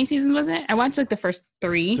 how many seasons was it? I watched like the first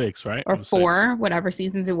 3. 6, right? Or 4, whatever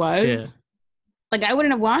seasons it was. Yeah. Like, I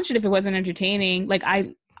wouldn't have watched it if it wasn't entertaining. Like,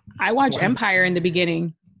 I watched Empire in the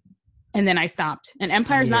beginning, and then I stopped. And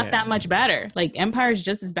Empire's not that much better. Like, Empire's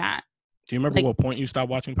just as bad. Do you remember what point you stopped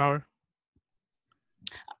watching Power?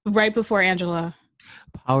 Right before Angela.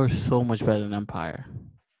 Power's so much better than Empire.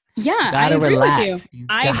 Yeah, I agree with you.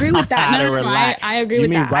 I agree with that. No, I agree with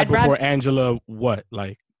that. You mean right before Angela, what?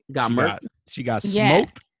 Like, got murdered? She got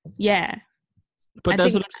smoked? Yeah. But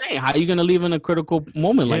that's what I'm saying. How are you going to leave in a critical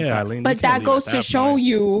moment like that? Eileen, but that goes to show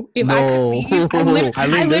you if I could leave.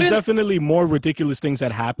 Eileen, there's definitely more ridiculous things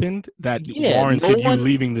that happened that warranted you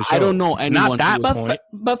leaving the show. I don't know anyone. Not that point.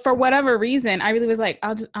 But for whatever reason, I really was like,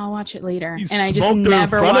 I'll watch it later. And I just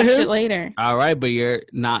never watched it later. All right, but you're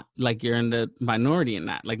not, like, you're in the minority in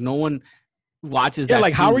that. Like, no one watches that.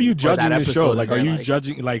 Like, how are you judging the show? Like, are you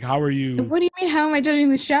judging, like, how are you? What do you mean, how am I judging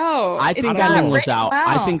the show? I think Eileen was out.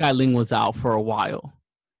 I think Eileen was out for a while.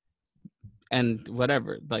 And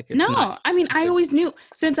whatever, like, it's I mean, I always knew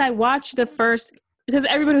since I watched the first, because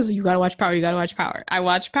everybody was like, you gotta watch Power. I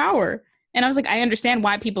watched Power, and I was like, I understand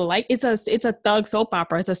why people like it's a thug soap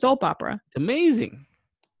opera. It's a soap opera. It's amazing,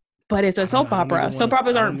 but it's a soap opera. Soap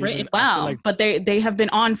operas aren't written well, but they have been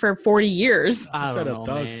on for 40 years. I said a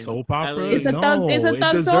thug soap opera. It's a thug soap opera.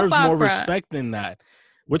 It deserves more respect than that.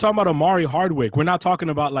 We're talking about Omari Hardwick. We're not talking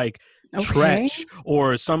about like Tretch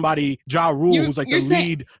or somebody Ja Rule, who's like the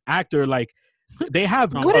lead actor. Like, they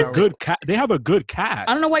have a good they have a good cast.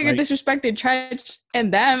 I don't know why you're disrespecting Tretch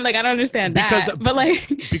and them. Like, I don't understand that. But like,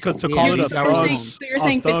 because to call it a thug, you're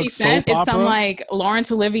saying 50 Cent is some like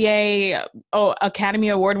Laurence Olivier Academy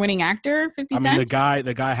Award winning actor. 50 Cent. I mean,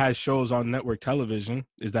 the guy has shows on network television.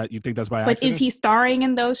 Is that, you think that's by accident? But is he starring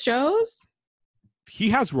in those shows? He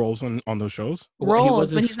has roles on those shows. He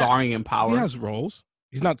wasn't starring in Power. He has roles.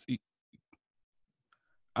 He's not.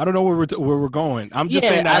 I don't know where we're going. I'm just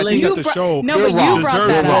saying that I think that the show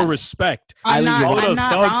deserves more respect. I'm not thug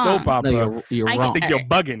wrong. soap opera. No, you're wrong. I think you're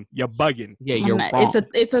bugging. You're bugging. Yeah, you're wrong.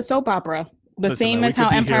 It's a soap opera. Same as how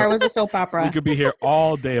Empire was a soap opera. We could be here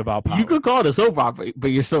all day about Power. You could call it a soap opera,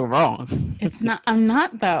 but you're still wrong. It's not. I'm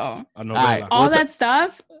not, though. I know. All that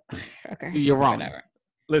stuff. Okay. You're wrong. Whatever.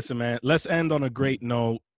 Listen, man. Let's end on a great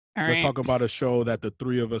note. Let's talk about a show that the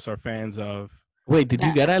three of us are fans of. Wait, did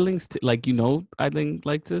you get Eileen's? Eileen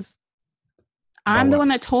likes this? I'm the one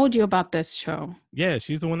that told you about this show. Yeah,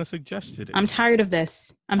 she's the one that suggested it. I'm tired of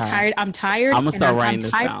this. I'm tired. I'm gonna start writing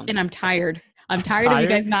this down. And I'm tired. I'm tired of you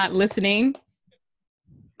guys not listening.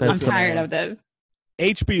 I'm tired of this.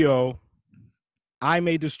 HBO, I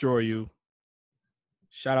May Destroy You.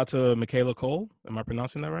 Shout out to Michaela Cole. Am I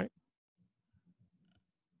pronouncing that right?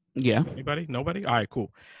 Yeah. Anybody? Nobody? All right,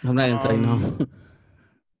 cool. I'm not gonna say no.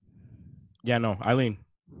 Yeah, no. Eileen,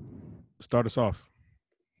 start us off.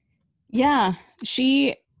 Yeah,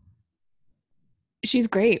 she's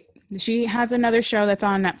great. She has another show that's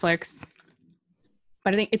on Netflix,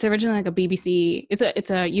 but I think it's originally like a BBC.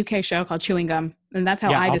 It's a UK show called Chewing Gum, and that's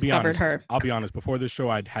how I discovered her. I'll be honest. Before this show,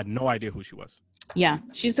 I had no idea who she was. Yeah,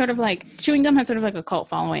 she's sort of like Chewing Gum has sort of like a cult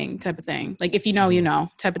following type of thing. Like if you know, you know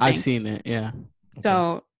type of thing. I've seen it. Yeah.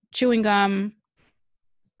 So Chewing Gum,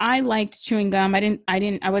 I liked Chewing Gum.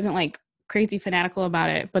 I wasn't like crazy fanatical about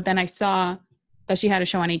it, but then I saw that she had a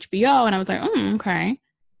show on HBO, and I was like, okay.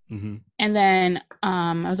 Mm-hmm. And then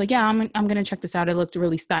I was like, yeah, I'm gonna check this out. It looked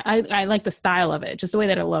really I like the style of it, just the way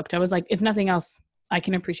that it looked. I was like, if nothing else, I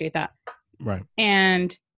can appreciate that. Right.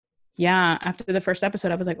 And yeah, after the first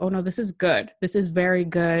episode, I was like, oh no, this is good. This is very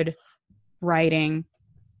good writing.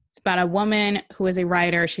 It's about a woman who is a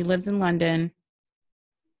writer. She lives in London,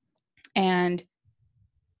 and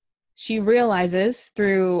she realizes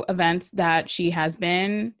through events that she has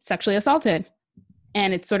been sexually assaulted.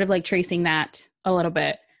 And it's sort of like tracing that a little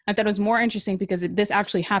bit. I thought it was more interesting because this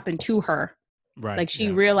actually happened to her. Right. Like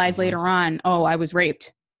she realized later on, oh, I was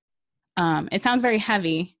raped. It sounds very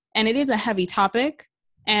heavy, and it is a heavy topic,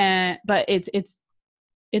 but it's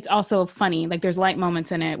also funny. Like there's light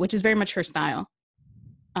moments in it, which is very much her style.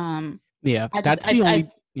 Yeah, that's the only.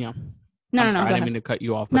 Yeah. No, I didn't ahead. mean to cut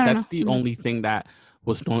you off, but that's the only thing that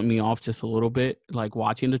was throwing me off just a little bit. Like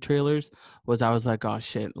watching the trailers, I was like, oh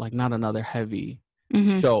shit, like not another heavy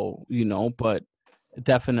show, you know, but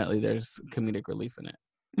definitely there's comedic relief in it.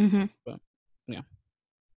 Mm-hmm. But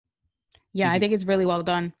yeah, I think it's really well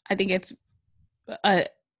done. I think it's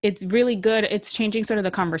really good. It's changing sort of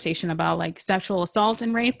the conversation about like sexual assault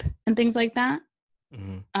and rape and things like that.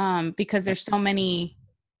 Mm-hmm. Because there's so many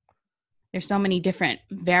different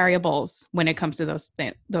variables when it comes to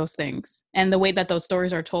those things, and the way that those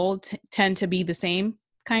stories are told tend to be the same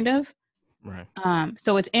kind of. Right.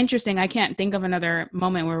 So it's interesting. I can't think of another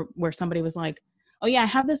moment where somebody was like, oh yeah, I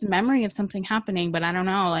have this memory of something happening, but I don't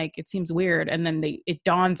know, like it seems weird. And then it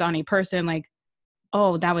dawns on a person like,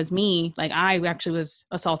 oh, that was me. Like I actually was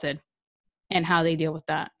assaulted, and how they deal with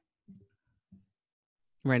that.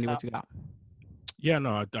 Randy, what you got? Yeah,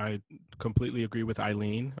 no, I completely agree with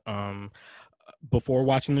Eileen. Before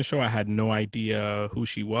watching the show, I had no idea who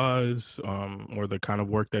she was, or the kind of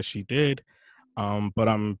work that she did. But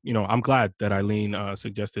I'm glad that Eileen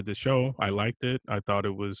suggested the show. I liked it. I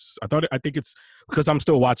think it's because I'm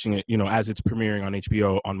still watching it, as it's premiering on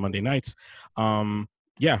HBO on Monday nights.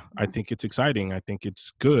 Yeah, I think it's exciting. I think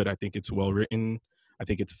it's good. I think it's well written. I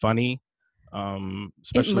think it's funny.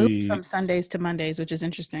 Especially it moved from Sundays to Mondays, which is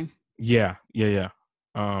interesting. Yeah.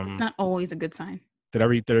 It's not always a good sign. Did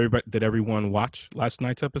everyone watch last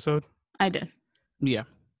night's episode? I did. Yeah.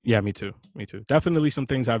 Yeah, me too. Definitely some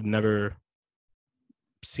things I've never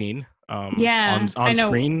seen on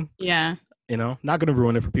screen. Yeah. Not gonna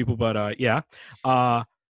ruin it for people, but yeah.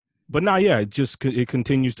 But now, yeah, it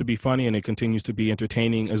continues to be funny, and it continues to be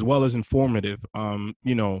entertaining as well as informative. I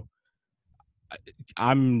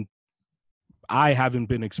haven't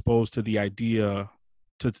been exposed to the idea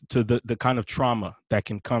to the kind of trauma that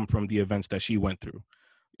can come from the events that she went through,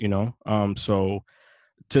 so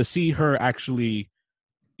to see her actually,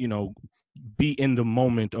 be in the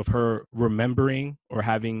moment of her remembering or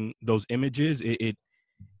having those images, it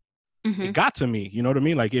got to me, you know what I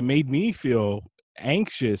mean? Like it made me feel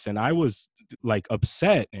anxious, and I was like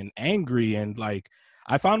upset and angry, and like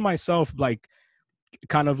I found myself like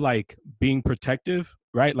kind of like being protective,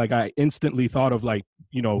 right? Like I instantly thought of like,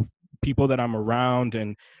 people that I'm around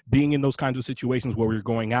and being in those kinds of situations where we're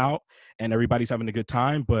going out and everybody's having a good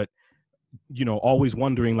time, but always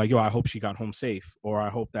wondering like, yo, I hope she got home safe, or I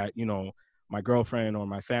hope that, my girlfriend or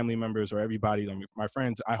my family members or everybody, my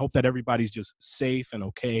friends, I hope that everybody's just safe and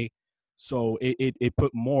okay. So it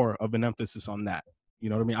put more of an emphasis on that. You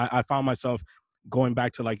know what I mean? I found myself going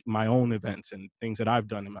back to like my own events and things that I've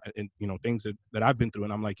done and things that I've been through.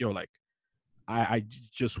 And I'm like, yo, like, I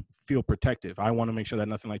just feel protective. I want to make sure that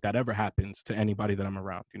nothing like that ever happens to anybody that I'm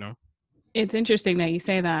around, It's interesting that you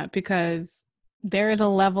say that, because there is a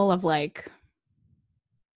level of like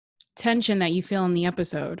tension that you feel in the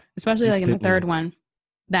episode, especially like in the third one,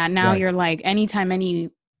 that now you're like, anytime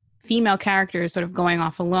any female character is sort of going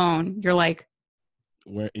off alone, you're like,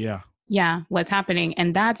 what's happening?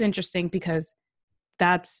 And that's interesting because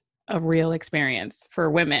that's a real experience for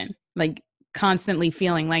women, like constantly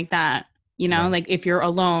feeling like that, like if you're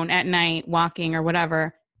alone at night walking or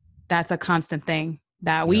whatever, that's a constant thing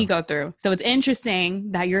that we go through. So it's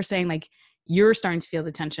interesting that you're saying like you're starting to feel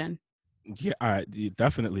the tension. Yeah,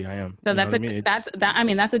 definitely I am. So that's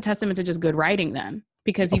a testament to just good writing then,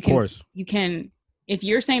 because you can if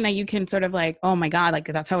you're saying that you can sort of like, oh my God, like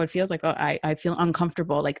that's how it feels, like, oh, I feel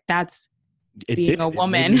uncomfortable, like that's being a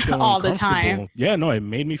woman all the time. Yeah, no, it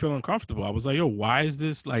made me feel uncomfortable. I was like, yo, why is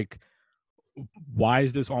this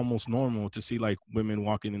almost normal to see like women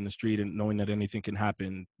walking in the street and knowing that anything can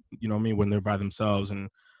happen, you know what I mean, when they're by themselves? And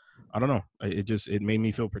I don't know, it made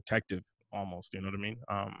me feel protective almost, you know what I mean?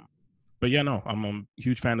 But yeah, no, I'm a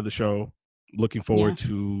huge fan of the show. Looking forward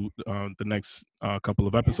to the next couple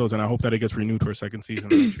of episodes, and I hope that it gets renewed for a second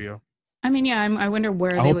season on HBO. I mean, yeah, I wonder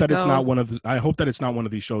where I hope that it's not one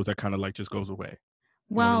of these shows that kind of like just goes away.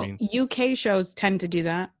 Well, you know what I mean? UK shows tend to do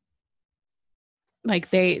that. Like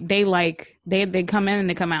they come in and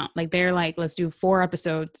they come out. Like they're like, let's do 4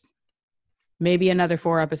 episodes, maybe another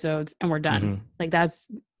 4 episodes, and we're done. Mm-hmm. Like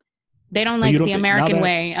they don't like the American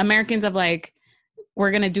way. Americans have like,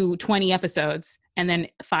 we're gonna do 20 episodes and then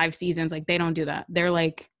 5 seasons. Like they don't do that. They're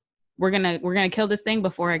like, we're gonna kill this thing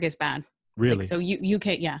before it gets bad. Really? Like, so you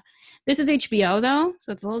can't. Yeah, this is HBO though,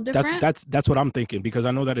 so it's a little different. That's what I'm thinking, because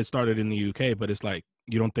I know that it started in the UK, but it's like,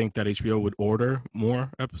 you don't think that HBO would order more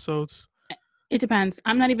episodes? It depends.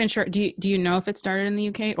 I'm not even sure. Do you know if it started in the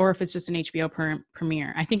UK or if it's just an HBO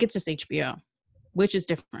premiere? I think it's just HBO, which is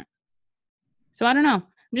different. So I don't know.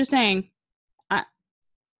 I'm just saying.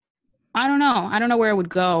 I don't know. I don't know where it would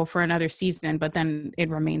go for another season, but then it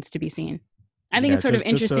remains to be seen. I think it's sort of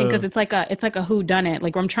interesting because it's like a whodunit.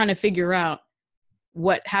 Like I'm trying to figure out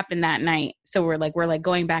what happened that night. So we're like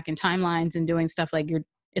going back in timelines and doing stuff like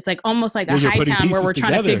it's like almost like a Hightown where we're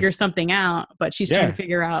trying to figure something out, but she's trying to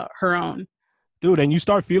figure out her own. Dude, and you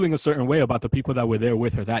start feeling a certain way about the people that were there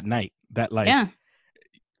with her that night. That left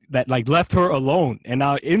her alone. And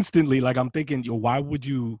now instantly, like I'm thinking, why would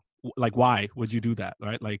you do that?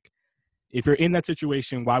 Right? Like, if you're in that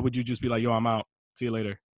situation, why would you just be like, yo, I'm out, see you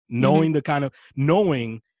later? Knowing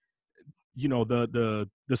knowing, you know, the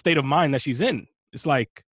state of mind that she's in. It's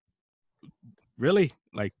like, really?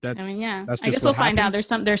 Like that's, I mean, yeah. That's just I guess we'll find out.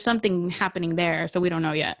 There's something happening there. So we don't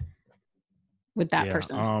know yet with that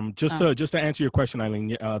person. Just to answer your question,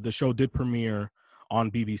 Eileen, the show did premiere on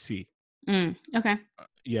BBC. Okay.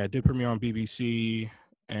 Yeah, it did premiere on BBC,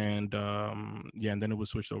 and and then it was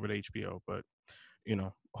switched over to HBO. But you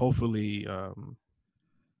know, hopefully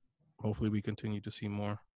we continue to see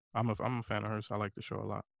more. I'm a fan of hers. I like the show a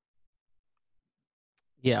lot.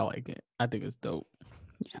 Yeah, I like it. I think it's dope.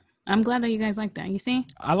 Yeah, I'm glad that you guys like that. You see,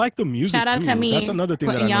 I like the music. Shout out to me. That's another thing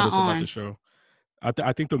that I noticed about the show.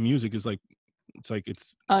 I think the music is like,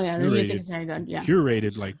 it's the music is very good. Yeah,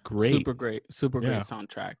 curated like great, super great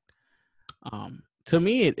soundtrack. To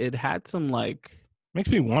me, it had some like, makes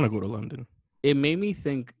me want to go to London. It made me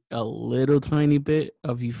think a little tiny bit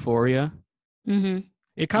of Euphoria. Mm-hmm.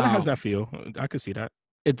 It kind of has that feel. I could see that.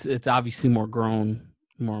 It's obviously more grown,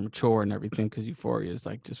 more mature and everything, because Euphoria is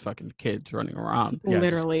like just fucking kids running around. Yeah,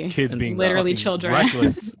 literally. Kids being literally children.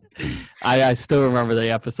 Reckless. I still remember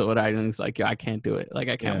the episode. I was like, I can't do it. Like,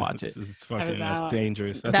 I can't watch it. It's fucking, that's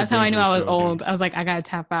dangerous. That's how I knew I was old. I was like, I got to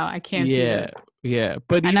tap out. I can't see it. Yeah.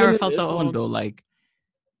 But I never felt so old. Though, like,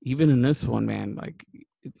 even in this one, man, like,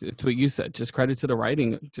 it's what you said. Just credit to the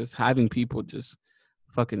writing. Just having people just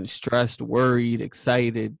fucking stressed, worried,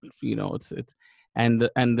 excited. You know, it's and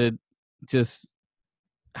the just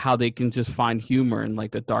how they can just find humor in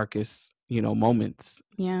like the darkest, you know, moments.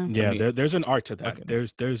 Yeah. Yeah. I mean, there's an art to that. Okay.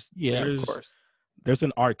 Of course. There's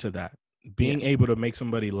an art to that. Being able to make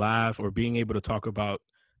somebody laugh, or being able to talk about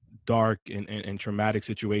dark and traumatic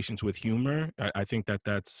situations with humor. I think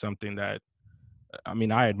that's something that, I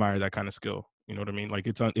mean, I admire that kind of skill. You know what I mean? Like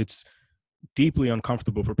it's deeply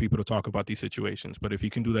uncomfortable for people to talk about these situations, but if you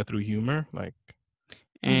can do that through humor, like,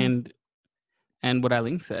 and what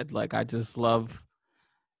Eileen said, like, I just love,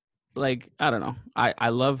 like, I don't know, I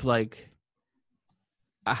love like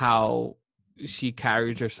how she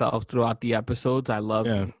carries herself throughout the episodes. I love,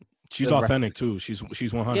 she's authentic too. She's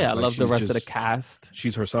 100. Yeah, I love the rest of the cast.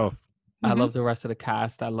 She's herself. I love the rest of the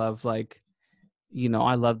cast. I love, like, you know,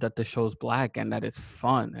 I love that the show's Black and that it's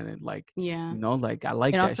fun and it, like, you know, like, I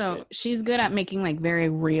like and that also shit. She's good at making like very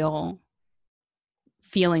real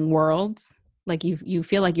feeling worlds. Like you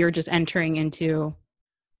feel like you're just entering into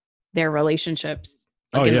their relationships.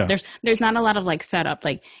 Like, there's not a lot of like setup,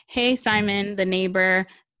 like, hey, Simon, the neighbor,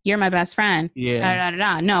 you're my best friend.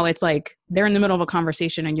 Yeah. No, it's like they're in the middle of a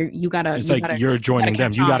conversation and you gotta. It's like you're joining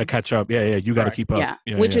them. You gotta catch up. Yeah. You gotta keep up.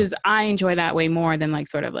 Yeah. Which is, I enjoy that way more than like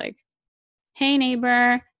sort of like, hey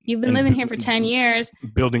neighbor, You've been living here for 10 years.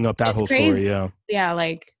 Building up that whole crazy. story, yeah. Yeah,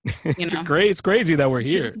 like, you know. It's crazy that we're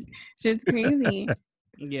here. Shit's crazy.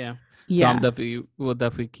 Yeah. So we'll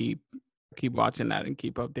definitely keep watching that and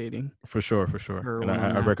keep updating. For sure. And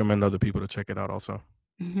I recommend other people to check it out also.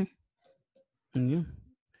 Mm-hmm. Yeah.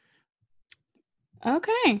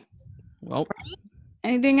 Okay. Well,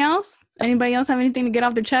 anything else? Anybody else have anything to get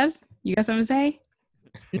off their chest? You got something to say?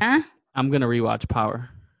 Nah? I'm going to rewatch Power.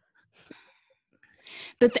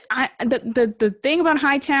 The thing about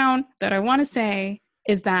Hightown that I want to say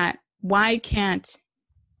is that I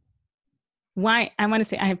want to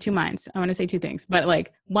say, I have two minds. I want to say two things, but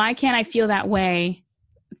like, why can't I feel that way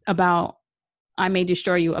about I May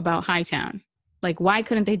Destroy You about Hightown? Like, why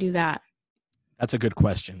couldn't they do that? That's a good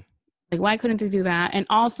question. Like, why couldn't they do that? And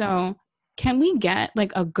also, can we get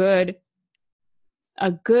like a good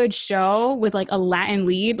show with like a Latin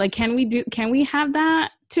lead? Like, can we have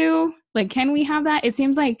that too? Like, can we have that? It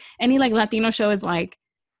seems like any like Latino show is like,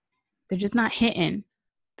 they're just not hitting.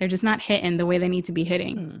 They're just not hitting the way they need to be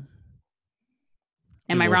hitting.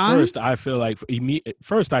 Am I wrong? First, I feel like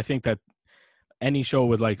I think that any show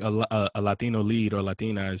with like a Latino lead or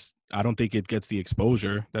Latina I don't think it gets the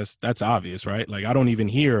exposure. That's obvious, right? Like, I don't even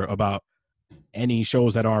hear about any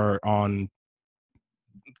shows that are on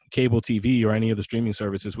cable TV or any of the streaming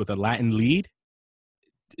services with a Latin lead.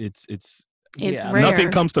 It's rare.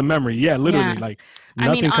 Nothing comes to memory. Yeah, literally, like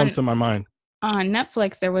nothing comes to my mind. On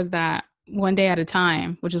Netflix, there was that One Day at a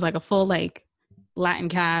Time, which is like a full like Latin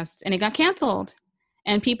cast, and it got canceled.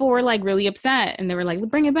 And people were like really upset, and they were like,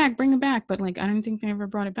 bring it back. But like, I don't think they ever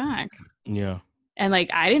brought it back. Yeah. And like,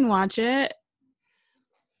 I didn't watch it.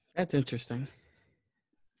 That's interesting.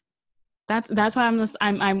 That's why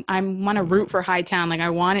I want to root for Hightown. Like, I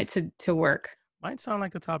want it to work. Might sound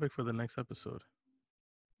like a topic for the next episode.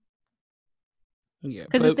 Yeah.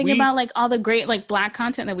 Because just think about like all the great like Black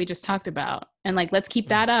content that we just talked about. And like, let's keep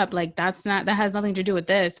that up. Like, that has nothing to do with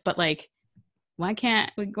this, but like, why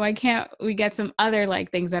can't we get some other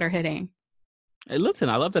like things that are hitting? Hey, listen,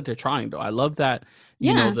 I love that they're trying though. I love that,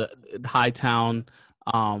 you know, the Hightown,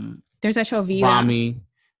 there's that show Vida. Rami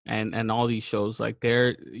and all these shows, like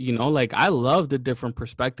they're, you know, like I love the different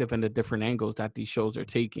perspective and the different angles that these shows are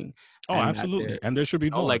taking. Oh, and absolutely. And there should be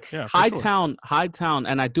more. Like Hightown,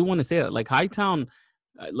 and I do want to say that like Hightown,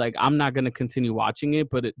 like I'm not going to continue watching it,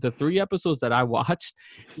 but the 3 episodes that I watched,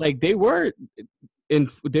 like they were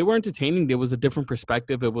entertaining. There was a different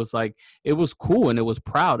perspective. It was like, it was cool and it was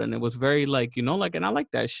proud and it was very like, you know, like, and I like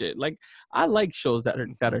that shit. Like I like shows that are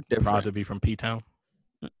different. Proud to be from P-Town.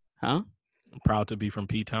 Huh? I'm proud to be from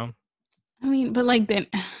P-Town. I mean, but like then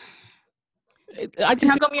how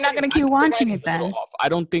come you're not going to keep watching it then? I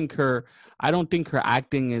don't think her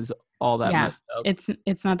acting is all that messed up.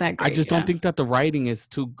 It's not that great. I just don't think that the writing is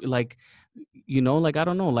too, like, you know, like, I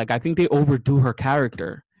don't know. Like, I think they overdo her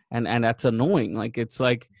character and that's annoying. Like, it's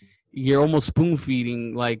like you're almost spoon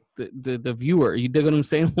feeding like the viewer. You dig what I'm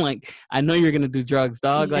saying? Like, I know you're going to do drugs,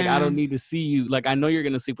 dog. Like, I don't need to see you. Like, I know you're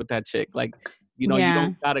going to sleep with that chick. Like, you know, you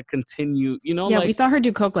don't got to continue, you know? Yeah, like, we saw her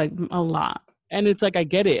do coke like a lot. And it's like, I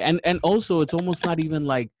get it. And also it's almost not even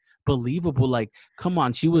like believable. Like, come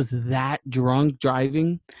on, she was that drunk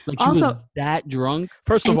driving. Like, she was that drunk.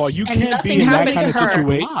 First of all, you can't be in that kind of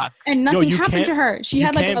situation. And nothing happened to her. She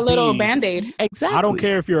had like a little Band-Aid. Exactly. I don't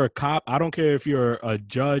care if you're a cop. I don't care if you're a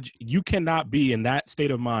judge. You cannot be in that state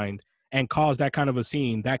of mind and cause that kind of a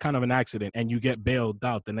scene, that kind of an accident, and you get bailed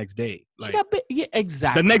out the next day. Like, yeah,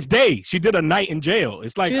 exactly. The next day, she did a night in jail.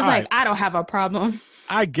 It's like, she was like, I don't have a problem.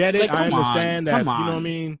 I get it. Like, I understand that. You know what I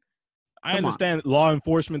mean? I understand law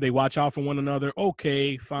enforcement, they watch out for one another.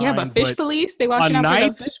 Okay, fine. Yeah, but fish police, they watching out for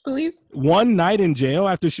the fish police. One night in jail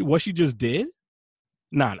after what she just did?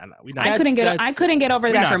 No. I couldn't get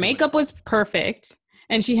over that. Her makeup was perfect.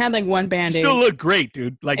 And she had like one Band-Aid. Still looked great,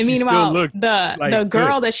 dude. Like, and meanwhile, still looked the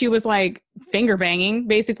girl that she was like finger banging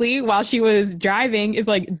basically while she was driving is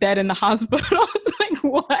like dead in the hospital. Like,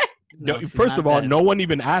 what? No, first of all, no one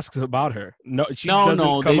even asks about her. No, she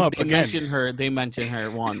doesn't come up again. They mentioned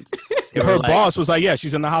her once. Her boss was like, "Yeah,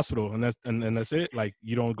 she's in the hospital," and that's it. Like,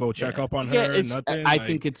 you don't go check up on her. Nothing. I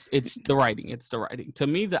think it's the writing. It's the writing. To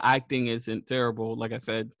me, the acting isn't terrible. Like I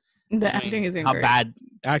said, acting isn't how great. bad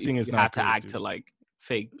acting is. You not have to great, act dude. to like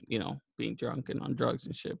fake, you know, being drunk and on drugs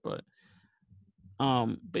and shit. But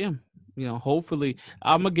yeah, you know, hopefully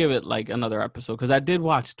I'm gonna give it like another episode because I did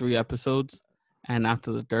watch 3 episodes, and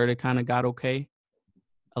after the 3rd, it kind of got okay,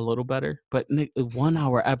 a little better. But 1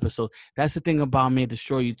 hour episode. That's the thing about May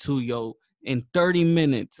Destroy You too, yo. in 30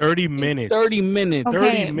 minutes. 30 minutes. 30 minutes.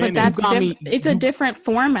 Okay, 30 but minutes. that's it's a different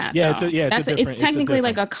format. Yeah, though. it's technically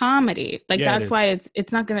like a comedy. Like Yeah, that's why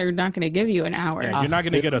it's not gonna give you an hour. Yeah, you're not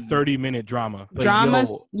gonna get a 30-minute drama. Dramas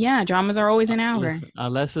are always an hour. Listen,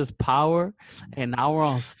 unless it's Power, an hour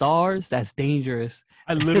on Stars, that's dangerous.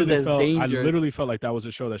 I literally felt like that was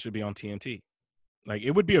a show that should be on TNT. Like,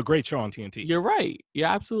 it would be a great show on TNT. You're right. You're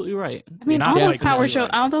absolutely right. I mean, all those Power shows,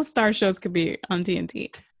 all those Star shows could be on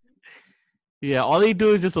TNT. Yeah, all they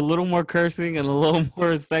do is just a little more cursing and a little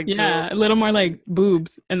more sexual. Yeah, a little more like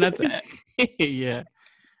boobs, and that's it. Yeah.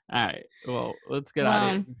 All right. Well, let's get out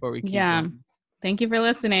of here before we keep going. Thank you for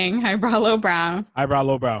listening. Highbrow, lowbrow. Highbrow,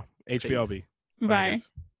 lowbrow. HBLB. Bye.